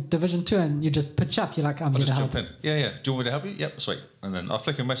playing Division 2, and you just pitch up. You're like, I'm I'll here to just help. jump in. Yeah. Do you want me to help you? Yep, sweet. And then I'll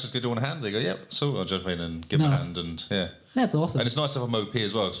flick a message, go, do you want a hand? They go, yep. So I'll jump in and give them a Nice. hand and yeah. That's awesome. And it's nice to have a OP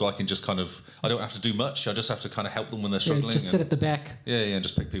as well, so I can just kind of, I don't have to do much. I just have to kind of help them when they're Yeah, struggling. just sit at the back yeah, and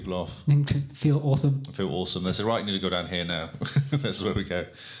just pick people off. and feel awesome. I feel awesome. They say, right, you need to go down here now. That's where we go.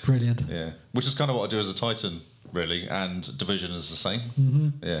 Brilliant. Yeah, which is kind of what I do as a Titan, really, and Division is the same.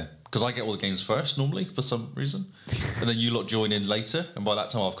 Yeah, because I get all the games first normally for some reason, and then you lot join in later, and by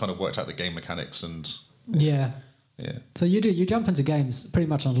that time I've kind of worked out the game mechanics and Yeah. yeah. So you jump into games pretty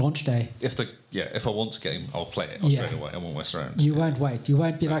much on launch day. If I want a game, I'll play it Yeah. straight away. I won't mess around. You won't wait. You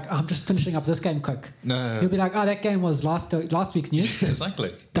won't be like, I'm just finishing up this game quick. No. You'll be like, oh, that game was last week's news.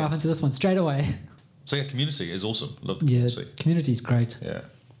 Exactly. Dive into this one straight away. So yeah, community is awesome. Love the Yeah, community. community's great. Yeah.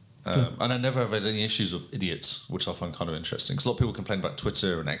 And I never have had any issues with idiots, which I find kind of interesting. Because a lot of people complain about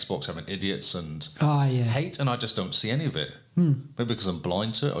Twitter and Xbox having idiots and Oh, yeah. hate, and I just don't see any of it. Maybe because I'm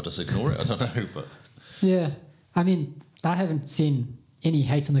blind to it, I'll just ignore it. I don't know, but Yeah. I mean, I haven't seen any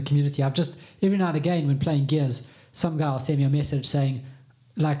hate in the community. I've just, every now and again when playing Gears, some guy will send me a message saying,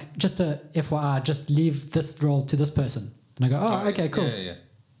 like, just a FYI, just leave this role to this person. And I go, oh, okay, cool. Yeah.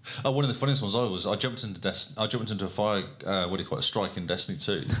 One of the funniest ones I jumped into a fire, a strike in Destiny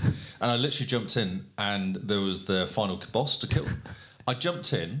 2, and I literally jumped in, and there was the final boss to kill. I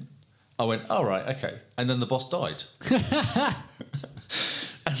jumped in, I went, all right, okay, and then the boss died.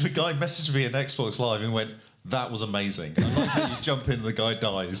 And the guy messaged me in Xbox Live and went, that was amazing. I like how you jump in and the guy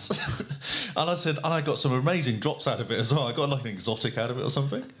dies. And I said, and I got some amazing drops out of it as well. I got like an exotic out of it or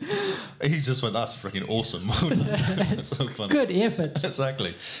something. He just went, that's freaking awesome. That's so funny. Good effort.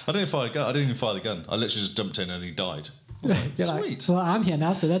 Exactly. I didn't fire a gun. I didn't even fire the gun. I literally just jumped in and he died. I was like, You're sweet. like, well, I'm here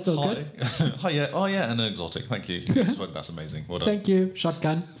now, so that's all Hi. good. Hi, yeah. Oh, yeah, and an exotic. Thank you. I just went, that's amazing. Well done. Thank you.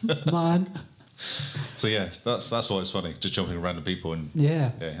 Shotgun. Mine. So, yeah, that's why it's funny. Just jumping around random people and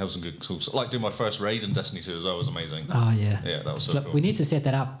Yeah. have some good tools. Like doing my first raid in Destiny 2 as well was amazing. Oh, yeah. Yeah, that was so Look, cool. we need to set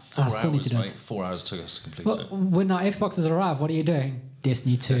that up. 4 I still need to do mate. it. 4 hours took us to complete Well, it. when our Xboxes arrive, what are you doing?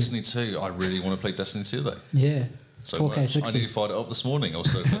 Destiny 2. Destiny 2, I really want to play Destiny 2 though. Yeah. So 4K much. 60. I nearly fired it up this morning. I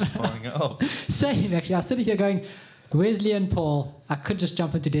was so close to firing it up. Same, actually. I was sitting here going, Wesley and Paul, I could just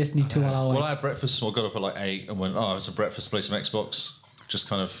jump into Destiny 2 while I wait. Well, I had breakfast. So I got up at like 8 and went, I had some breakfast, play some Xbox, just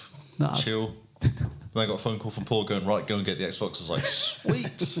kind of Nice. chill. Then I got a phone call from Paul going, right, go and get the Xbox. I was like,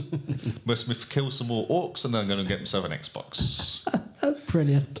 sweet. Must me kill some more orcs and then I'm going to get myself an Xbox.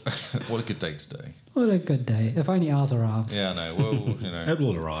 Brilliant. What a good day today. What a good day. If only ours arrives. Yeah, I know. Well, you know. It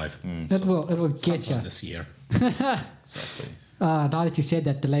will arrive It will get you. sometime this year. Exactly. Now that you said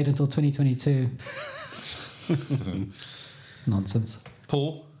that, delayed until 2022. Nonsense.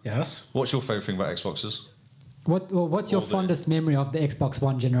 Paul, Yes. what's your favourite thing about Xboxes? What's your All the- fondest memory of the Xbox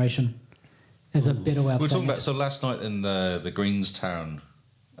One generation? Is a better way of We were saying talking about, it. so last night in the Greenstown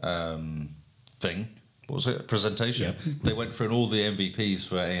thing, what was it, presentation, Yeah. they went through and all the MVPs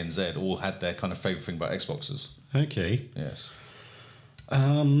for ANZ all had their kind of favourite thing about Xboxes. Okay. Yes.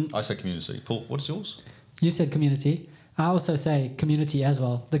 I say community. Paul, what is yours? You said community. I also say community as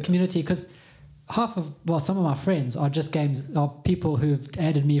well. The community, because some of my friends are people who've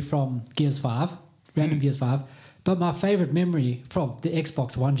added me from Gears 5, random Gears 5. But my favorite memory from the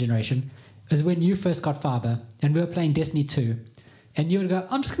Xbox One generation is when you first got fiber and we were playing Destiny 2. And you would go,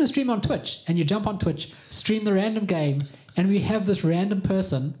 I'm just going to stream on Twitch. And you jump on Twitch, stream the random game, and we have this random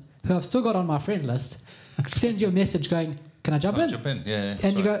person who I've still got on my friend list send you a message going, can I jump in? Jump in, yeah.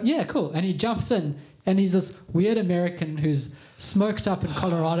 And you go, yeah, cool. And he jumps in, and he's this weird American who's smoked up in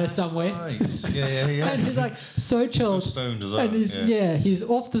Colorado somewhere. Right. Yeah. And he's like so chilled. So stoned as well. And he's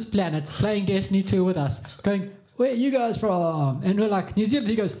off this planet playing Destiny 2 with us, going, where are you guys from? And we're like, New Zealand.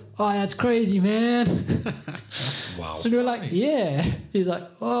 He goes, oh, that's crazy, man. Wow. So we're like, yeah. He's like,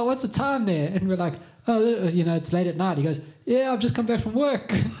 oh, what's the time there? And we're like, oh, it's late at night. He goes, yeah, I've just come back from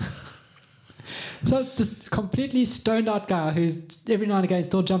work. So this completely stoned out guy who's every now and again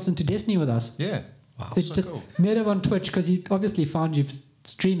still jumps into Destiny with us. Yeah. Wow. It's just cool. met him on Twitch because he obviously found you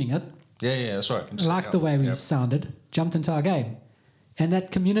streaming it. Yeah, that's right. Liked the way we sounded, jumped into our game. And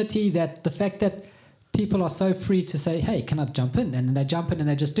that community, the fact that people are so free to say, hey, can I jump in? And then they jump in and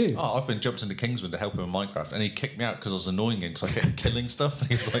they just do. Oh, I've been jumped into Kingsman to help him in Minecraft, and he kicked me out because I was annoying him because I kept killing stuff.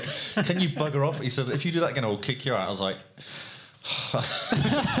 He was like, can you bugger off? He said, if you do that again, I will kick you out. I was like,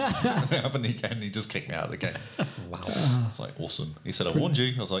 happened again. He just kicked me out of the game. Wow. It's like, awesome. He said, I warned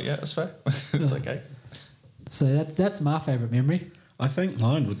you. I was like, yeah, that's fair. It's okay. So that's my favourite memory. I think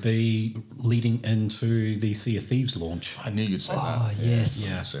mine would be leading into the Sea of Thieves launch. I knew you'd say that. Oh, yes.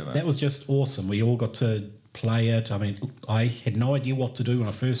 Yeah, say that. that was just awesome. We all got to play it. I mean, I had no idea what to do when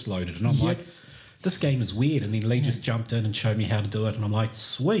I first loaded, and I'm like, this game is weird. And then Lee just jumped in and showed me how to do it, and I'm like,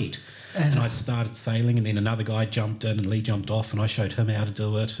 sweet. And I started sailing, and then another guy jumped in, and Lee jumped off, and I showed him how to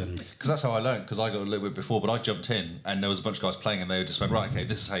do it. And because that's how I learned, because I got a little bit before, but I jumped in, and there was a bunch of guys playing, and they just went, right, okay,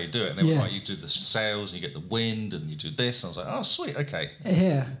 this is how you do it. And they were right, you do the sails, and you get the wind, and you do this. And I was like, oh, sweet, okay.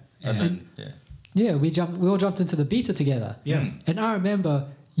 Yeah. And then, Yeah, we all jumped into the beta together. Yeah. And I remember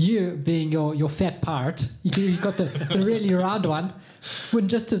you being your fat part. You got the really round one, with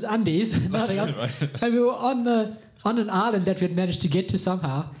just his undies, nothing else. Right. And we were on an island that we had managed to get to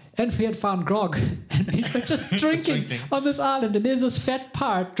somehow. And we had found grog, and we were just drinking on this island, and there's this fat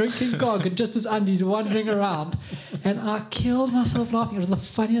part drinking grog and just his undies wandering around. And I killed myself laughing. It was the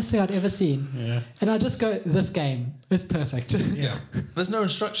funniest thing I'd ever seen. Yeah. And I just go, this game is perfect. Yeah. There's no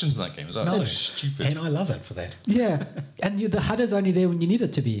instructions in that game. It's like, so stupid. And I love it for that. Yeah. And the HUD is only there when you need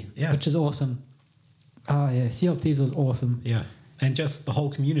it to be, which is awesome. Oh, yeah. Sea of Thieves was awesome. Yeah. And just the whole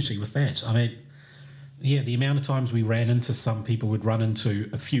community with that. I mean, yeah, the amount of times we ran into some people we'd run into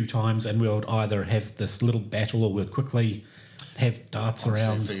a few times, and we would either have this little battle or we'd quickly have darts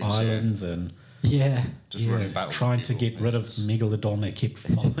around islands and just running battle trying to get rid of Megalodon that kept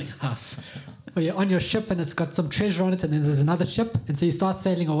following us. Well, you're on your ship and it's got some treasure on it, and then there's another ship, and so you start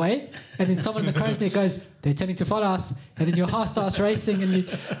sailing away, and then someone in the crow's neck goes, they're turning to follow us, and then your heart starts racing, and you,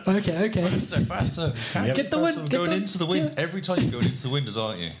 okay. Faster. Get the wind. Going into the wind. Every time you're going into the wind,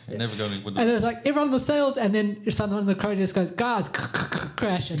 aren't you? You're never going into the wind. And there's like everyone on the sails, and then someone in the crow's neck goes, guys,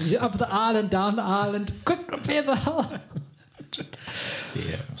 crash, and you're up the island, down the island, quick, repair the hull.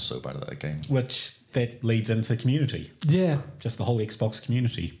 Yeah, I'm so bad at that game. Which that leads into community. Yeah. Just the whole Xbox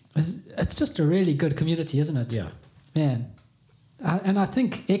community. It's just a really good community, isn't it? Yeah. Man. And I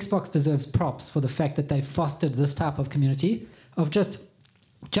think Xbox deserves props for the fact that they fostered this type of community of just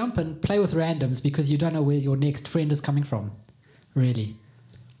jump and play with randoms because you don't know where your next friend is coming from, really.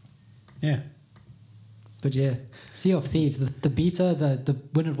 Yeah. But yeah, Sea of Thieves, the beta,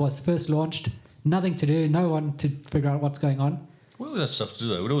 when it was first launched, nothing to do, no one to figure out what's going on. We always had stuff to do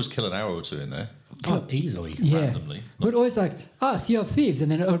though. We'd always kill an arrow or two in there. Oh, easily. Randomly. We'd always like, Sea of Thieves,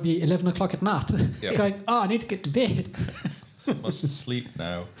 and then it would be 11 o'clock at night. Yep. Going, I need to get to bed. Must sleep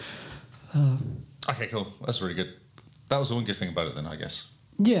now. Okay, cool. That's really good. That was the one good thing about it then, I guess.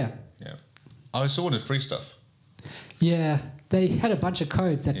 Yeah. Yeah. I saw one of free stuff. Yeah. They had a bunch of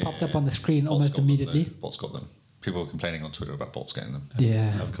codes that popped up on the screen almost immediately. Bots got them. People were complaining on Twitter about bots getting them.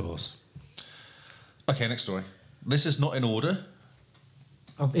 Yeah. Of course. Okay, next story. This is not in order.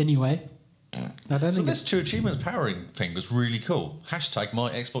 Anyway. So this 2 achievements powering thing was really cool. Hashtag my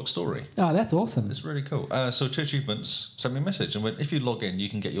Xbox story. Oh, that's awesome. It's really cool. So 2 achievements sent me a message and went, if you log in, you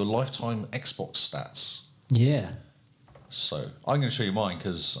can get your lifetime Xbox stats. Yeah. So I'm going to show you mine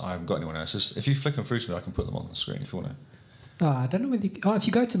because I haven't got anyone else's. If you flick them through to me, I can put them on the screen if you want to. I don't know whether if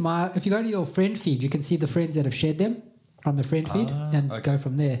you go to your friend feed, you can see the friends that have shared them on the friend feed and go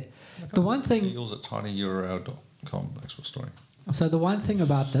from there. The one thing yours at tinyurl.com Xbox story. So the one thing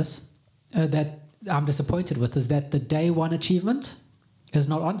about this that I'm disappointed with is that the day one achievement is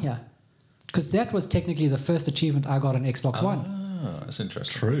not on here. Because that was technically the first achievement I got on Xbox One. Ah, that's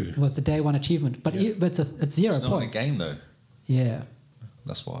interesting. True. Was the day one achievement. But, but it's 0 It's not points. in a game, though. Yeah.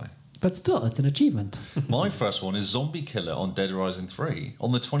 That's why. But still, it's an achievement. My first one is Zombie Killer on Dead Rising 3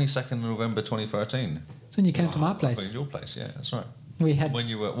 on the 22nd of November 2013. It's when you came to my place. In your place, yeah, that's right. We had... When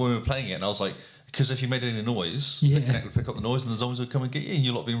we were playing it, and I was like, because if you made any noise, Yeah. the Kinect would pick up the noise and the zombies would come and get you, and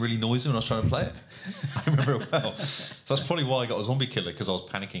you're lot being really noisy when I was trying to play it. I remember it well. So that's probably why I got a Zombie Killer, because I was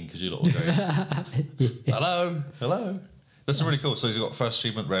panicking because you lot were going, hello. That's really cool. So you've got first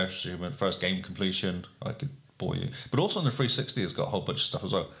achievement, rare achievement, first game completion. I could bore you. But also on the 360, it's got a whole bunch of stuff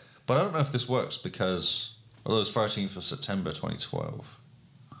as well. But I don't know if this works because, although it's 13th of September 2012,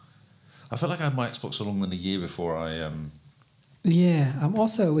 I felt like I had my Xbox for longer than a year before I... Yeah, I'm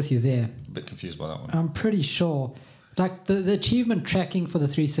also with you there. a bit confused by that one. I'm pretty sure. Like, the achievement tracking for the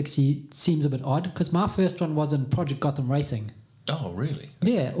 360 seems a bit odd, because my first one was in Project Gotham Racing. Oh, really?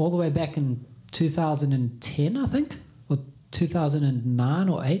 Yeah, all the way back in 2010, I think, or 2009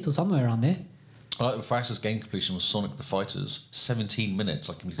 or 8 or somewhere around there. I like the fastest game completion was Sonic the Fighters, 17 minutes.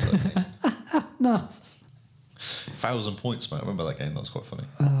 I completed that game. Nice. 1,000 points, mate. I remember that game. That was quite funny.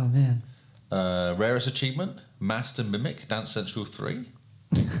 Oh, man. Rarest achievement, Master Mimic, Dance Central 3.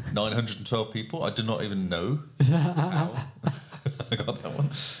 912 people. I do not even know how I got that one.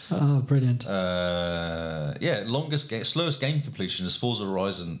 Oh, brilliant. Slowest game completion is Forza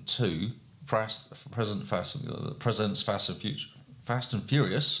Horizon 2, Presents Fast and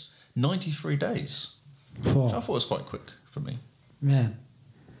Furious, 93 days. Which I thought was quite quick for me. Man.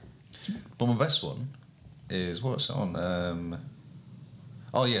 But my best one is, what's it on?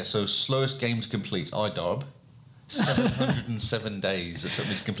 So slowest game to complete, iDarb. 707 days it took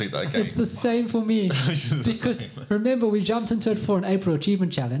me to complete that game. It's the same for me. Because remember, we jumped into it for an April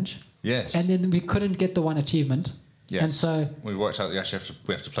achievement challenge. Yes. And then we couldn't get the one achievement. Yes. And so we worked out that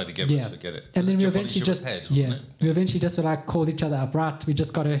we have to play together to get it. And then we Jump on eventually each just other's head, wasn't it? we eventually just called each other up. Right, we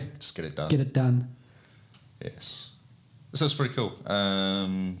just got to just get it done. Yes. So it's pretty cool.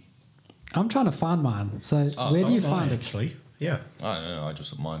 I'm trying to find mine. So where do you find it? Actually, yeah. I don't know. I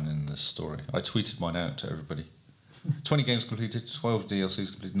just put mine in this story. I tweeted mine out to everybody. 20 games completed, 12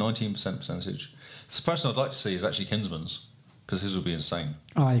 DLCs completed, 19% percentage. The person I'd like to see is actually Kinsman's, because his would be insane.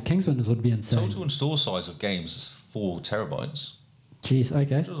 Oh, yeah, Kingsman's would be insane. Total install size of games is 4 terabytes. Jeez,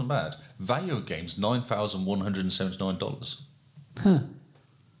 okay. Which wasn't bad. Value of games, $9,179. Huh.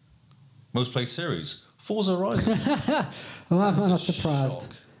 Most played series, Forza Horizon. Well, I'm That's not a surprised.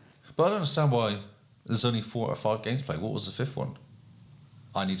 shock. But I don't understand why there's only 4 or 5 games played. What was the 5th one?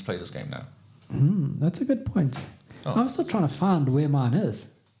 I need to play this game now. That's a good point. Oh. I'm still trying to find where mine is.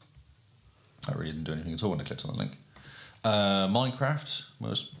 I really didn't do anything at all when I clicked on the link. Minecraft,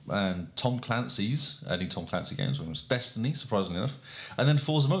 and Tom Clancy's, adding Tom Clancy games, was Destiny, surprisingly enough, and then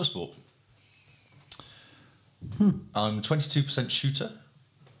Forza Motorsport. I'm 22% shooter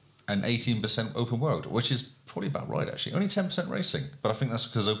and 18% open world, which is probably about right, actually. Only 10% racing, but I think that's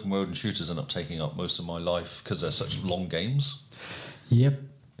because open world and shooters end up taking up most of my life because they're such long games. Yep.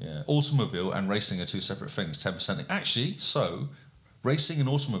 Yeah, automobile and racing are 2 separate things, 10%. Actually, so racing and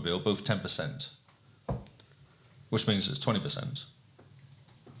automobile both 10%, which means it's 20%.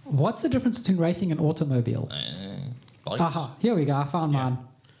 What's the difference between racing and automobile? Bikes. Aha, here we go. I found mine.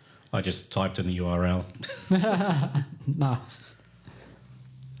 I just typed in the URL. Nice.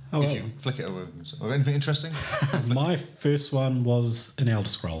 Oh, If you flick it over, anything interesting? my first one was an Elder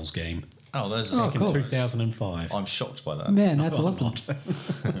Scrolls game Oh, there's Oh, back cool. in 2005. I'm shocked by that. Man, that's I'm awesome.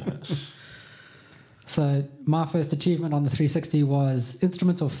 So my first achievement on the 360 was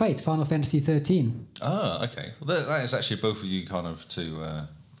Instruments of Fate, Final Fantasy 13. Ah, okay. Well, that is actually both of you kind of to...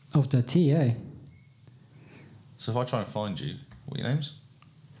 Of the TA. so if I try and find you, what are your names?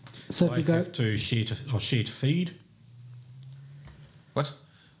 So if I you go... have to share to feed. What?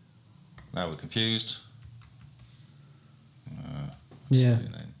 Now we're confused. Yeah, Your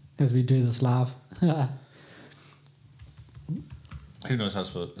name. as we do this live. Who knows how to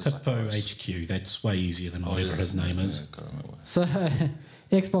spell it? Hippo HQ. That's way easier than whatever his name is. Yeah, God, I know. So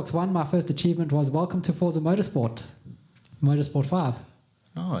Xbox One, my first achievement was Welcome to Forza Motorsport. Motorsport 5.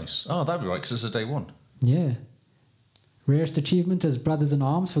 Nice. Oh, that'd be right, because it's a day one. Yeah. Rarest achievement is Brothers in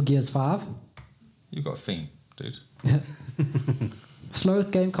Arms for Gears 5. You've got a theme, dude.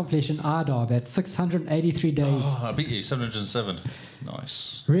 Slowest game completion, Ardarb, at 683 days. Oh, I beat you, 707.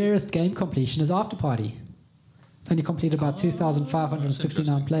 Nice. Rarest game completion is After Party. Only completed about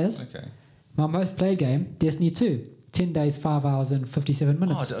 2,569 players. Okay. My most played game, Destiny 2. 10 days, 5 hours and 57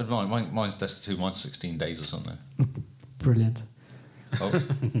 minutes. Mine's Destiny 2, mine's 16 days or something. Brilliant. Oh,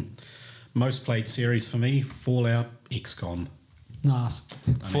 Most played series for me, Fallout, XCOM. Nice.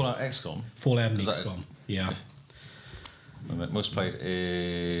 Fallout XCOM. Fallout and Is that XCOM. Yeah. Most played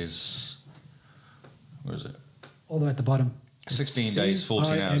is... Where is it? All the way at the bottom. 16 days,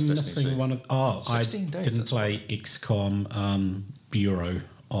 14 I hours, am Destiny 2. missing one of. Oh, 16 I days, didn't that's play XCOM Bureau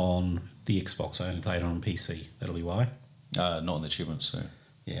on the Xbox. I only played it on PC. That'll be why. Not on the achievements, so...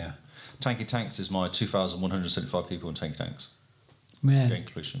 Yeah. Tanky Tanks is my 2,175 people in Tanky Tanks. Man. Game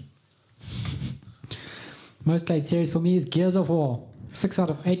completion. Most played series for me is Gears of War. 6 out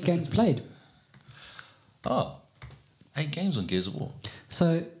of 8 games played. Oh, 8 games on Gears of War.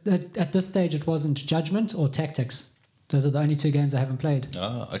 So at this stage, it wasn't Judgment or Tactics. Those are the only 2 games I haven't played.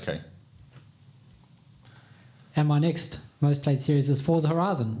 Ah, okay. And my next most played series is Forza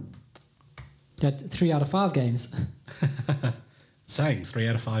Horizon. Got 3 out of 5 games. Same, 3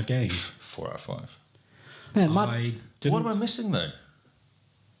 out of 5 games. 4 out of 5. Man, I didn't. What am I missing, though?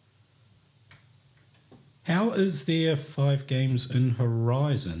 How is there 5 games in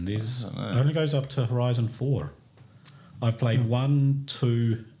Horizon? There's I don't know. only goes up to Horizon 4. I've played 1,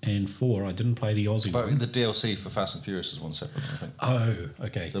 2, and 4. I didn't play the Aussie But one. the DLC for Fast and Furious is one separate, I think. Oh,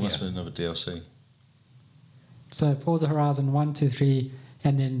 okay. There must have been another DLC. So Forza Horizon 1, 2, 3,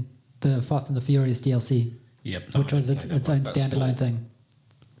 and then the Fast and the Furious DLC, Yep. which was I didn't play its that own one. That's standalone 4. thing.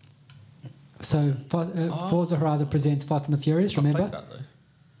 So Forza Horizon presents Fast and the Furious, I remember? played that, though.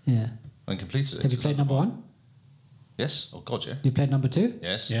 Yeah. And completed it. Have you played number 1? Yes. Oh, God, yeah. You played number 2?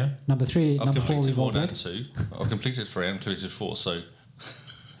 Yes. Yeah. Number 3, I've number 4 completed we've all 1 and played. 2. I've completed 3 and completed 4, so...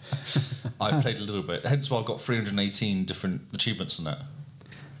 I played a little bit. Hence why I've got 318 different achievements in that.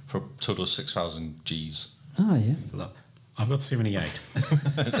 For a total of 6,000 Gs. Oh, yeah. Look, I've got 78.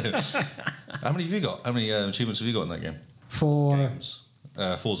 How many have you got? How many achievements have you got in that game? For Games.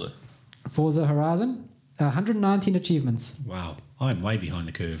 Forza. Forza Horizon, 119 achievements. Wow. I'm way behind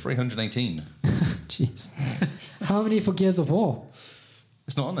the curve. 318. Jeez. How many for Gears of War?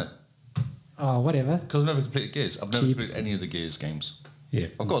 It's not on there. Oh, whatever. Because I've never completed Gears. I've never Cheap. completed any of the Gears games. Yeah.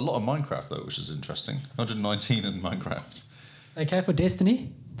 I've got a lot of Minecraft, though, which is interesting. 119 in Minecraft. Okay, for Destiny,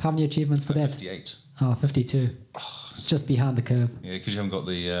 how many achievements for that? 58. Oh, 52. Just behind the curve. Yeah, because you haven't got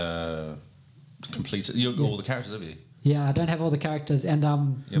the completed... You haven't got all the characters, have you? Yeah, I don't have all the characters, and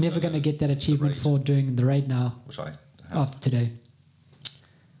I'm You haven't never done going to get that achievement raid. for doing the raid now, Which I have. after today.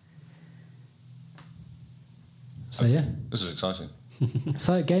 So, yeah. This is exciting.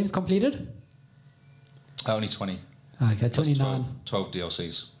 So, games completed? Only 20. Okay, Plus 29. 12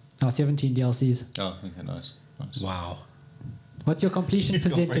 DLCs. 17 DLCs. Oh, okay, nice. Wow. What's your completion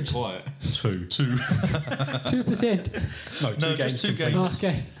percentage? quiet. 2. 2%. No, 2 No, games just 2 completed. games.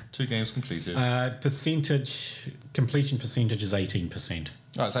 Okay. 2 games completed. Completion percentage is 18%.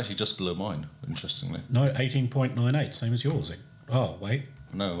 Oh, it's actually just below mine, interestingly. No, 18.98, same as yours. Oh, wait.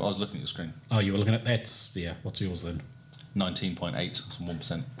 No, I was looking at the screen. Oh, you were looking at that's yeah. What's yours then? 19.8, so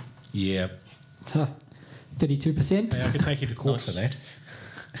 1%. Yeah. 32%. Hey, I could take you to court Nice. for that.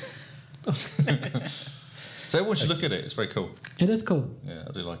 So everyone should look at it. It's very cool. It is cool. Yeah,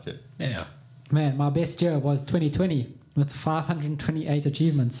 I do like it. Yeah. Man, my best year was 2020 with 528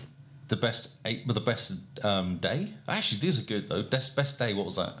 achievements. The best day? Actually, these are good though. Best day. What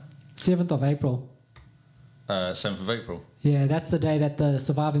was that? 7th of April. 7th of April. Yeah, that's the day that the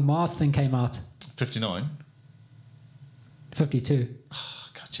Surviving Mars thing came out. 59. 52. Oh,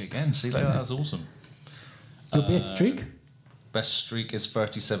 got you again. See, like, that was awesome. Your best streak? Best streak is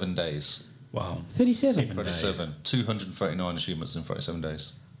 37 days. Wow. 37. 7 days. 37. 239 achievements in 37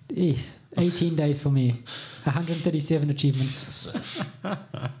 days. 18 days for me. 137 achievements. So,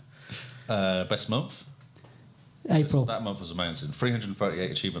 best month? April. That month was amazing. 338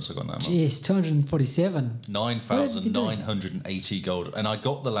 achievements I got in that month. Jeez, 247. 9,980 gold. And I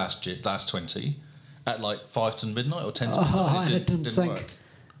got the last 20 at like 5 to midnight or 10 to midnight. Oh, and it didn't sync. work.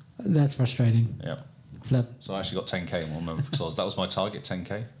 That's frustrating. Yeah. Flip. So I actually got 10k in 1 month because that was my target,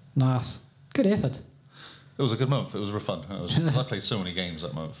 10k. Nice. Good effort. It was a good month. It was fun. I played so many games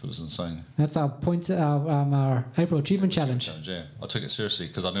that month. It was insane. That's our our April Achievement Challenge. Yeah. I took it seriously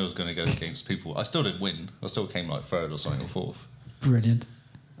because I knew I was going to go against people. I still didn't win. I still came like 3rd or something or 4th. Brilliant.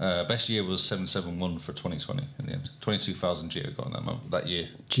 Best year was 771 for 2020 in the end. 22,000 G I got in that year.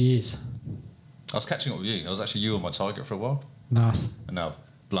 Jeez. I was catching up with you. I was actually you on my target for a while. Nice. And now I've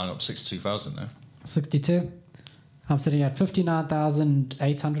blown up to 62,000 now. 62. I'm sitting at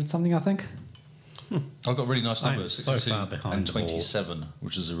 59,800 something, I think. I've got really nice I'm numbers, so 62 far behind and the ball. 27,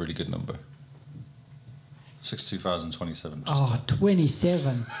 which is a really good number. 62,027. Oh,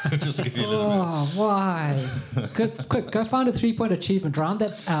 27. Just to give you a little bit. Oh, why? Quick, go find a 3-point achievement. Round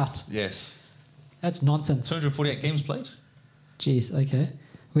that out. Yes. That's nonsense. 248 games played. Jeez, okay.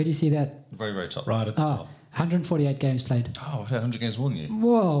 Where do you see that? Very, very top. Right at the top. 148 games played. Oh, I've had 100 games more than you.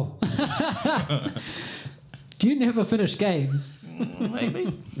 Whoa. Do you never finish games?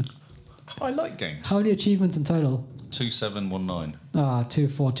 Maybe. I like games. How many achievements in total? 2719.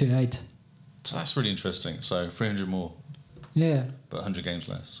 2428. So that's really interesting. So 300 more, Yeah. but 100 games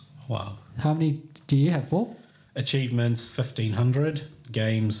less. Wow. How many do you have, Paul? Achievements 1,500,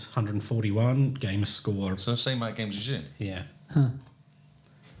 games 141, game score. So same amount of games as you. Yeah. Huh.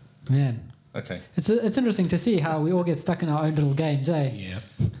 Man. Okay. It's interesting to see how we all get stuck in our own little games, eh? Yeah.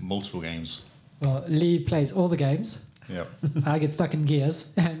 Multiple games. Well, Lee plays all the games. Yep. I get stuck in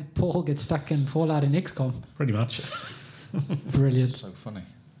Gears, and Paul gets stuck in Fallout and XCOM. Pretty much. Brilliant. So funny.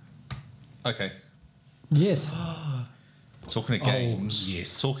 Okay. Yes. Talking of games.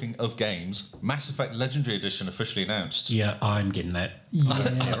 yes. Talking of games, Mass Effect Legendary Edition officially announced. Yeah, I'm getting that.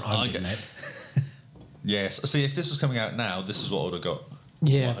 Yeah. I'm getting that. Yes. See, if this was coming out now, this is what I would have got.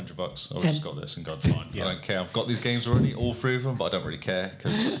 Yeah. $100. I would have just got this and gone, fine. Yeah. I don't care. I've got these games already, all three of them, but I don't really care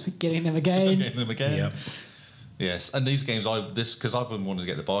because Getting them I'm again. getting them again. Yeah. Yes, and these games, because I've been wanting to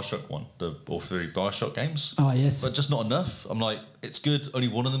get the Bioshock one, all three Bioshock games, Oh, yes. but just not enough. I'm like, it's good. Only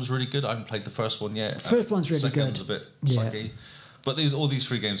one of them's really good. I haven't played the first one yet. First one's really Second's good. a bit Yeah. sucky, but all these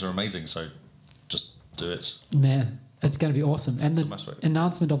three games are amazing. So just do it. Man, it's going to be awesome. And It's a the Mass Effect.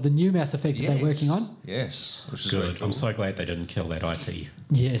 announcement of the new Mass Effect that they're working on. Yes, which is Good. very cool. I'm so glad they didn't kill that IP.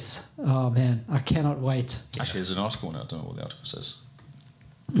 Yes. Oh, man. I cannot wait. Actually, there's an article now. I don't know what the article says.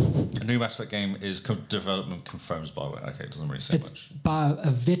 A new Mass Effect game is development confirms by the way. Okay, it doesn't really say It's much. by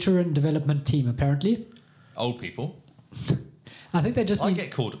a veteran development team, apparently. Old people. I think they just I mean... get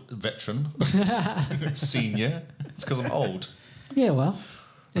called veteran, senior. It's because I'm old. Yeah, well,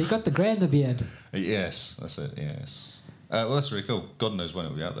 you got the grey in the beard. Yes, that's it. Yes. Well, that's really cool. God knows when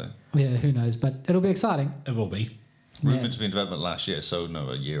it'll be out there. Yeah, who knows? But it'll be exciting. It will be. Rumored Yeah. to be in development last year, so no,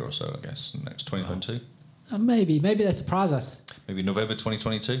 a year or so, I guess. Next 2022, Maybe they surprise us. maybe November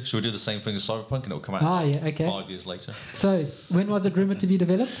 2022. Should we do the same thing as Cyberpunk and it'll come out Ah, yeah, okay. 5 years later? So, when was it rumored to be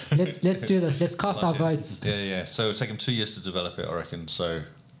developed? Let's do this. Let's cast our Last year. votes. Yeah. So it'll take them 2 years to develop it, I reckon. So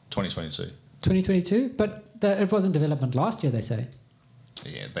 2022. 2022, but it was in development last year. They say.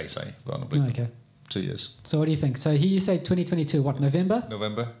 Yeah, they say. But I don't Oh, believe okay. 2 years. So, what do you think? So, here you say 2022. What, November?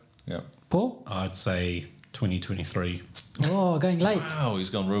 November. Yeah. Paul? I'd say 2023. Oh, going late. Wow, he's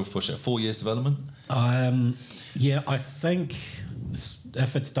gone real push it. 4 years development. Yeah, I think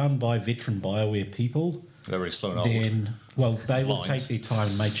if it's done by veteran BioWare people, They're really slow and old. then, well, they will Blind. take their time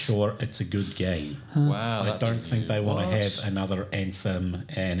and make sure it's a good game. Wow. I that'd don't be think they want to what? have another Anthem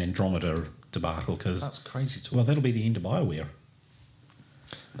and Andromeda debacle That's because, crazy talk. well, that'll be the end of BioWare.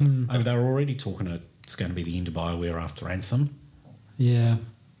 I mean, they're already talking it's going to be the end of BioWare after Anthem. Yeah.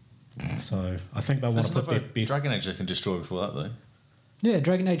 So I think they want There's to put their another best. Dragon Age they can destroy before that, though. Yeah,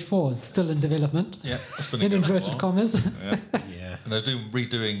 Dragon Age 4 is still in development. Yeah, that's been In going on a inverted while. commas. Yeah. Yeah, And they're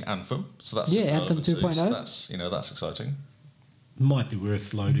redoing Anthem, so that's Yeah, in Anthem development too, 2.0. So that's exciting. might be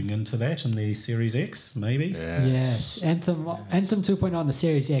worth loading into that in the Series X, maybe. Yes. Anthem 2.0 on the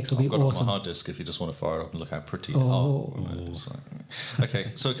Series X will I've be got it on awesome. my hard disk if you just want to fire it up and look how pretty Oh. it's like-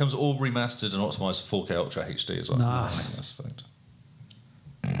 okay, so it comes all remastered and optimized for 4K Ultra HD as well. Nice. That's perfect.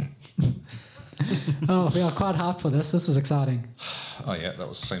 Oh, we are quite hyped for this. This is exciting. Oh yeah, that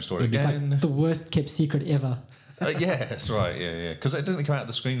was the same story It's again. like the worst kept secret ever. Yeah, that's right. Yeah. Because it didn't come out of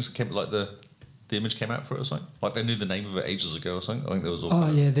the screens. It came like the image came out for it or something. Like they knew the name of it ages ago or something. I think there was all.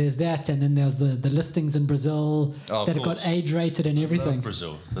 Oh, yeah, there's that. And then there's the listings in Brazil Oh, of that have got course. age rated and Love everything.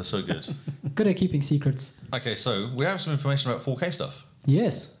 Brazil, they're so good. Good at keeping secrets. Okay, so we have some information about 4K stuff.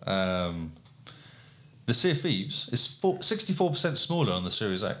 Yes. The Sea of Thieves is 64% smaller on the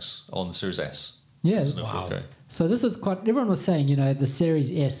Series X, on the Series S. Yeah. It's no Wow. 4K. So this is quite. Everyone was saying, the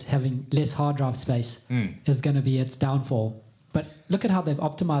Series S having less hard drive space is going to be its downfall. But look at how they've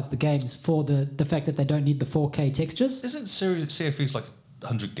optimized the games for the fact that they don't need the 4K textures. Isn't Sea of Thieves like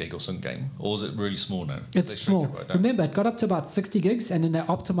 100 gig or some game? Or is it really small now? They It's shrink small. it right down. Remember, it got up to about 60 gigs, and then they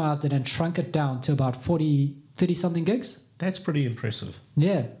optimized it and shrunk it down to about 30 something gigs. That's pretty impressive.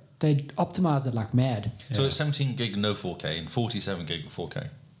 Yeah, they optimized it like mad. So it's 17 gig no 4K and 47 gig with 4K.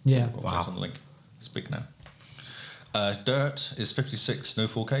 Yeah. I'll click on the link. It's big now. Dirt is 56 no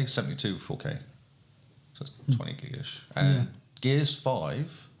 4K, 72 4K. So it's 20 gig-ish. And Gears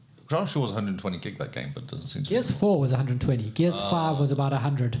 5, which I'm sure was 120 gig that game, but it doesn't seem to Gears 4 was 120. Gears 5 was about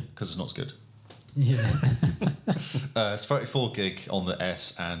 100. because it's not as good. Yeah. It's 34 gig on the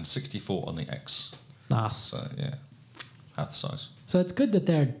S and 64 on the X. Nice. So, yeah, half the size. So it's good that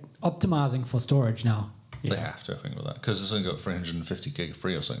they're optimizing for storage now. They have to, I think, with that. Because it's only got 350 gig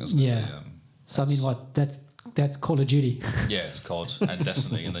free or something, isn't it? Yeah. So I mean, what? That's Call of Duty. Yeah, it's COD and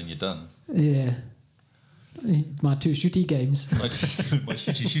Destiny, and then you're done. Yeah. My 2 shooty games. my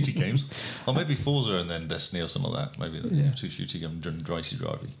shooty games. Or maybe Forza and then Destiny or something like that. Maybe 2 shooty games and racy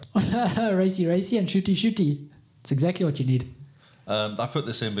drivey. Racy and shooty. It's exactly what you need. I put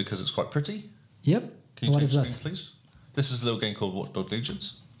this in because it's quite pretty. Yep. Can you What change is the this? screen, please? This is a little game called Watchdog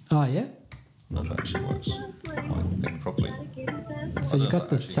Legions. Oh, yeah? Not if it actually works. My thing properly. So you got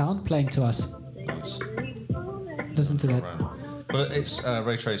the sound playing to us. Nice. Listen to that. But it's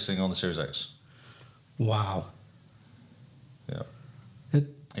ray tracing on the Series X. Wow. Yeah. It,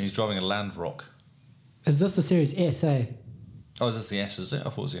 And he's driving a Land Rock. is this the Series S, eh? Oh, is this the S, is it? I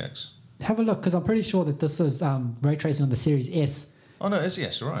thought it was the X. Have a look, because I'm pretty sure that this is ray tracing on the Series S. Oh, no, it's the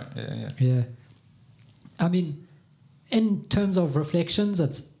S, you're right. Yeah. Yeah. I mean, in terms of reflections,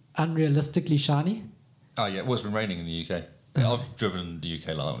 it's unrealistically shiny. Oh, yeah. Well, it's been raining in the UK. I've driven in the UK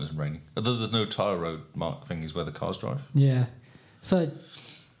like that when it's been raining. Although there's no tyre road mark thingies where the cars drive. Yeah. So,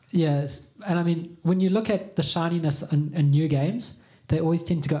 yes. And I mean, when you look at the shininess in new games, they always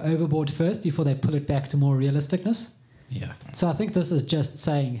tend to go overboard first before they pull it back to more realisticness. Yeah. So I think this is just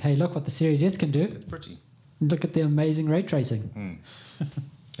saying, hey, look what the Series S can do. It's pretty. Look at the amazing ray tracing.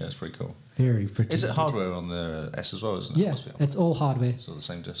 Yeah, it's pretty cool. Very pretty. Is it hardware on the S as well, isn't it? Yeah, Must be it's all hardware. So the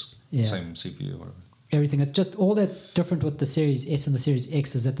same disc, Yeah. same CPU, whatever. Everything. It's just all that's different with the Series S and the Series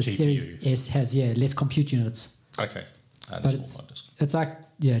X is that the GPU. Series S has, less compute units. Okay. And But it's it's, all hard disk. it's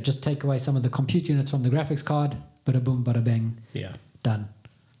like, just take away some of the compute units from the graphics card, bada boom, bada bang, Yeah. done.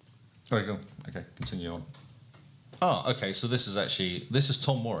 Very cool. Okay, continue on. Oh, okay. So this is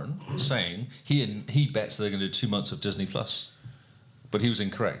Tom Warren saying he bets they're going to do 2 months of Disney Plus, but he was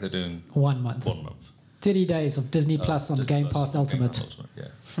incorrect. They're doing 1 month. 1 month. 30 days of Disney Plus on Disney Game Plus Pass on Ultimate. Game Pass Ultimate,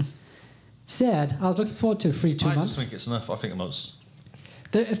 yeah. Sad. I was looking forward to a free 2 I months. just think it's enough. I think a month's.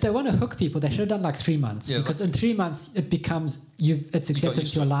 If they want to hook people, they should have done like 3 months. Yeah, because in 3 months, it becomes, it's accepted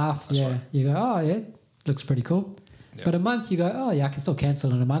used to your to it. life. That's Yeah. right. You go, oh, yeah, looks pretty cool. Yeah. But a month, you go, oh, yeah, I can still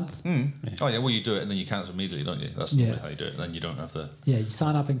cancel in a month. Oh yeah, well you do it and then you cancel immediately, don't you? That's Yeah. normally how you do it. Then you don't have the Yeah, you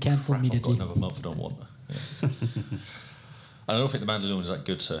sign up and cancel crap, I've got immediately. another month I don't want. Yeah. I don't think The Mandalorian is that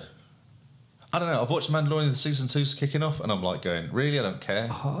good, so I don't know. I've watched The Mandalorian, the season 2's kicking off, and I'm like going, really? I don't care.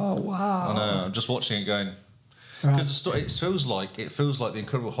 Oh, wow. I know. I'm just watching it going Right. because the story it feels like the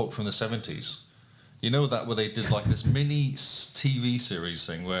Incredible Hulk from the 70s. You know that where they did like this mini TV series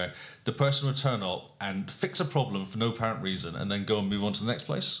thing where the person would turn up and fix a problem for no apparent reason and then go and move on to the next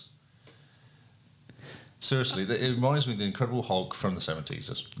place. Seriously, it reminds me of the Incredible Hulk from the 70s.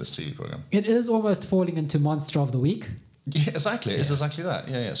 This TV program. It is almost falling into Monster of the Week, Yeah, exactly. It's exactly that.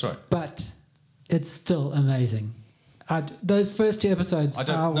 Yeah, that's right. but it's still amazing. Those first 2 episodes, I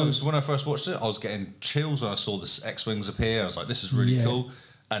don't know. So when I first watched it, I was getting chills when I saw the X-wings appear. I was like, "This is really Yeah. cool."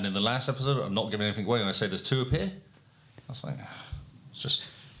 And in the last episode, I'm not giving anything away when I say there's 2 appear. I was like, "It's just."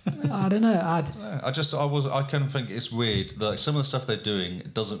 I don't know. I kind of think it's weird that some of the stuff they're doing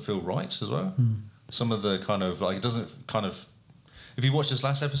doesn't feel right as well. Some of the kind of like it doesn't kind of. If you watch this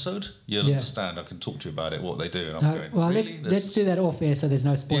last episode, you'll understand. I can talk to you about it, what they do, and I'm going. Well, really? let's do that off air so there's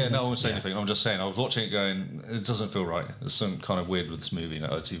no spoilers. Yeah, no, I won't say anything. I'm just saying. I was watching it, going, it doesn't feel right. There's something kind of weird with this movie,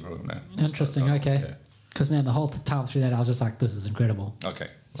 TV program now. Interesting. So, Okay. Yeah. Because man, the whole time through that, I was just like, this is incredible. Okay,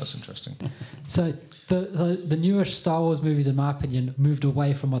 that's interesting. So the newish Star Wars movies, in my opinion, moved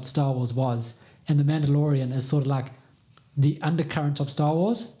away from what Star Wars was, and The Mandalorian is sort of like the undercurrent of Star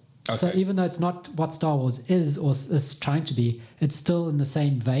Wars. So Okay. even though it's not what Star Wars is or is trying to be, it's still in the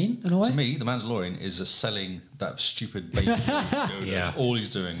same vein in a way. To me, The Mandalorian is selling that stupid baby. Yeah. That's all he's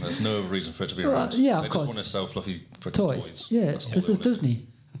doing. There's no other reason for it to be Well, around. yeah, of they course. just want to sell fluffy freaking Toys. Yeah, That's all this they is want to do. Disney.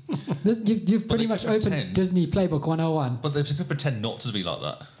 You've pretty they much could opened pretend. Disney Playbook 101. But they could pretend not to be like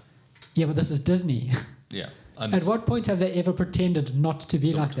that. Yeah, but this is Disney. Yeah. And At what point have they ever pretended not to be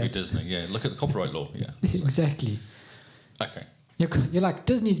it's like to be that? Disney. Yeah, look at the copyright law. Yeah. Exactly. Okay. You're like,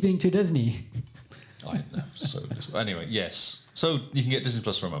 Disney's being too Disney. I know. So anyway, yes. So you can get Disney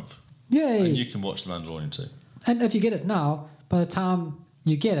Plus for a month, Yay! and you can watch The Mandalorian too. And if you get it now, by the time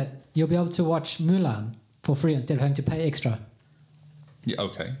you get it, you'll be able to watch Mulan for free instead of having to pay extra. Yeah.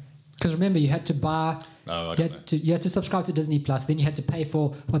 Okay. Because remember, you had to buy, No, I you don't know. you had to subscribe to Disney Plus. Then you had to pay for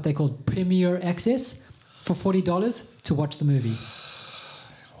what they called Premier Access for $40 to watch the movie.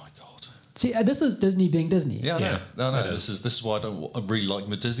 Oh my god. See, this is Disney being Disney. Yeah, I know. Yeah, No, it this is why I really like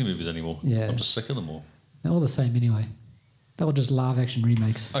my Disney movies anymore. Yeah. I'm just sick of them all. They're all the same anyway. They're all just live action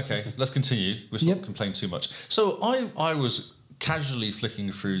remakes. Okay, let's continue. We'll stop Yep. complaining too much. So I was casually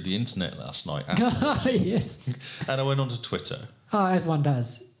flicking through the internet last night, Yes. and I went onto Twitter, Oh, as one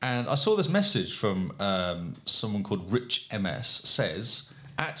does. and I saw this message from someone called Rich MS. Says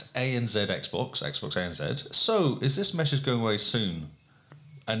at ANZ Xbox ANZ. So is this message going away soon?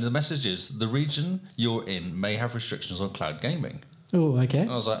 And the message is, the region you're in may have restrictions on cloud gaming. Oh, okay.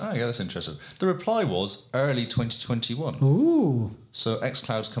 And I was like, oh, yeah, that's interesting. The reply was early 2021. Ooh, So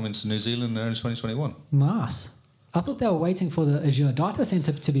xCloud's coming to New Zealand in early 2021. nice. I thought they were waiting for the Azure data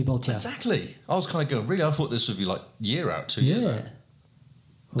center to be built here. Exactly. I was kind of going, really? I thought this would be like year out, 2 years out.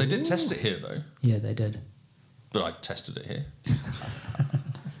 They did test it here, though. Yeah, they did. But I tested it here.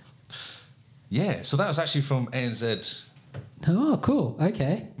 Yeah, so that was actually from ANZ. Oh, cool.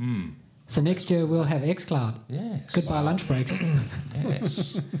 Okay. So next year we'll have xCloud. Yes. Goodbye lunch breaks.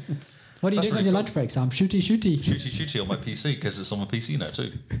 Yes. What are you That's doing on really your cool. lunch breaks? I'm shooty. Shooty on my PC, because it's on my PC now,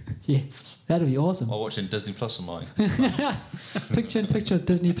 too. Yes, that'd be awesome. While watching Disney Plus on mine. Picture with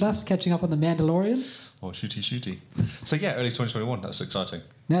Disney Plus, catching up on The Mandalorian. Or shooty. So yeah, early 2021, that's exciting.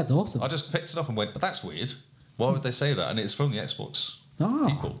 That's awesome. I just picked it up and went, but that's weird. Why would they say that? And it's from the Xbox Oh,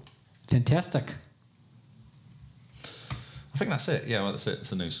 people. fantastic. I think that's it. Yeah, well, that's it. It's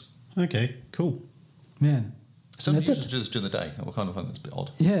the news. Okay, cool. Man. Some That's users it. do this during the day. I kind of find that's a bit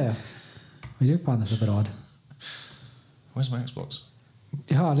odd. Yeah. We do find this a bit odd. Where's my Xbox?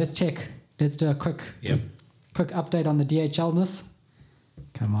 Oh, let's check. Let's do a quick update on the DHL-ness.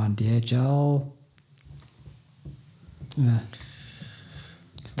 Come on, DHL.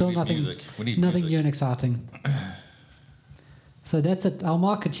 Still We need nothing. music. We need nothing music. new and exciting. So that's it. I'll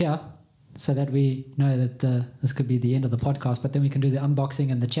mark it here so that we know that this could be the end of the podcast. But then we can do the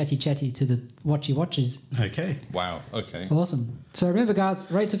unboxing and the chatty to the watches. Okay. Wow. Okay. Awesome. So remember, guys,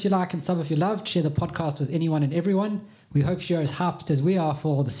 rate if you like and sub if you loved. Share the podcast with anyone and everyone. We hope you're as hyped as we are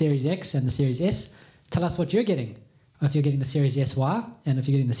for the Series X and the Series S. Tell us what you're getting. If you're getting the Series S, why? And if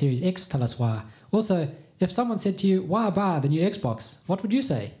you're getting the Series X, tell us why. Also, if someone said to you, why buy the new Xbox? What would you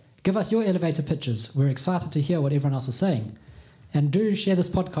say? Give us your elevator pitches. We're excited to hear what everyone else is saying. And do share this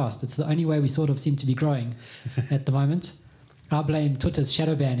podcast. It's the only way we sort of seem to be growing at the moment. I blame Twitter's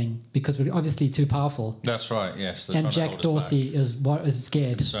shadow banning because we're obviously too powerful. That's right. Yes. they're And trying to Jack hold us Dorsey back. is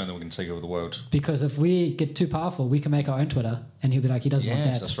scared. Concerned that we're going to take over the world. Because if we get too powerful, we can make our own Twitter. And he'll be like, he doesn't want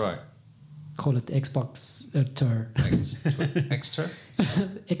Yes, that. that's right. Call it the Xbox Tour. Xter?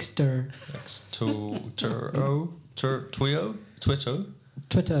 Xter. Twio? Twito?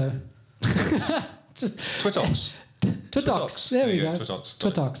 Twitter. Just Twitox. Twitox. There we go. Twitox.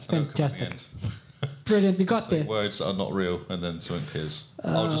 Twitox. I know, come at the Fantastic. end. Brilliant. We got Just say there. words that are not real, and then something appears.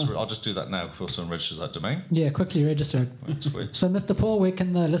 I'll just do that now before someone registers that domain. Yeah, quickly register it. Twitch So, Mr. Paul, where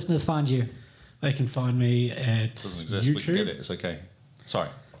can the listeners find you? They can find me at doesn't exist. YouTube. We can get it. It's okay. Sorry.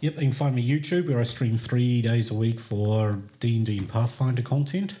 Yep, they can find me YouTube, where I stream 3 days a week for D&D and Pathfinder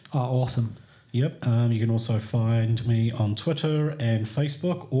content. Oh, awesome. Yep, you can also find me on Twitter and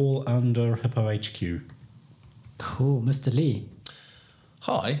Facebook, all under HippoHQ. Cool. Mr. Lee.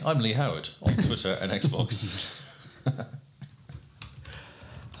 Hi, I'm Lee Howard on Twitter and Xbox.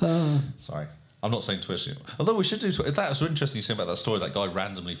 Sorry. I'm not saying Twitch. Although we should do Twitch. That was interesting you saying about that story. That guy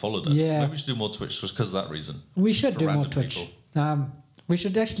randomly followed us. Yeah. Maybe we should do more Twitch because of that reason. We should For do more random Twitch. people. We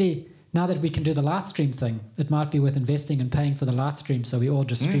should actually, now that we can do the live stream thing, it might be worth investing and paying for the live stream so we all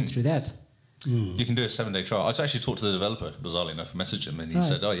just stream through that. You can do a 7-day trial. I actually talked to the developer, bizarrely enough, messaged him, and he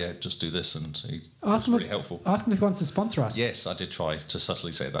said, "Oh yeah, just do this," and he was really helpful. Ask him if he wants to sponsor us. Yes, I did try to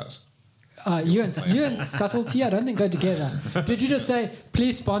subtly say that. You and subtlety, I don't think go together. Did you just say,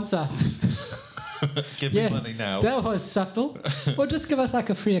 please sponsor? Give me money now. That was subtle. Or just give us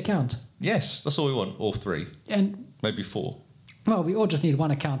like a free account. Yes, that's all we want. Or 3, And, maybe 4. well, we all just need one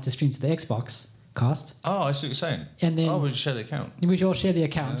account to stream to the Xbox cast. Oh, I see what you're saying. And then we share the account. we should all share the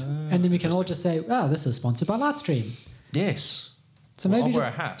account. And then we can all just say, oh, this is sponsored by Lightstream. Yes. So Well, maybe I'll wear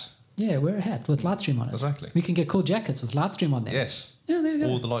a just, hat. yeah, wear a hat with Lightstream on it. Exactly. We can get cool jackets with Lightstream on them. Yes. Yeah, there you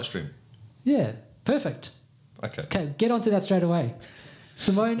go. Or the light stream. Yeah, perfect. Okay. Okay, get onto that straight away.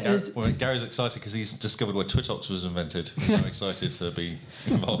 Simone is... Gary's excited because he's discovered where Twitox was invented. He's now excited to be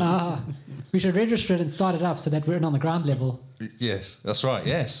involved. We should register it and start it up so that we're in on the ground level. Yes, that's right.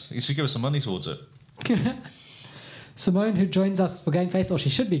 Yes. You should give us some money towards it. Simone, who joins us for Game Face, or she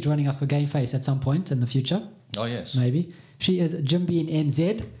should be joining us for Game Face at some point in the future, Oh, yes. maybe. She is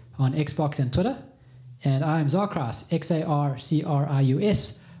JimBeanNZ on Xbox and Twitter. And I am Zarkras,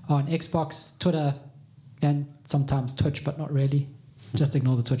 Xarcrius, on Xbox, Twitter, and sometimes Twitch, but not really. Just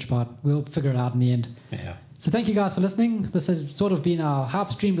ignore the Twitch part. We'll figure it out in the end. Yeah. So thank you guys for listening. This has sort of been our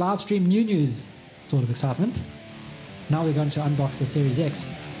HypeStream LiveStream new news sort of excitement. Now we're going to unbox the Series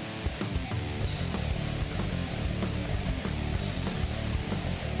X.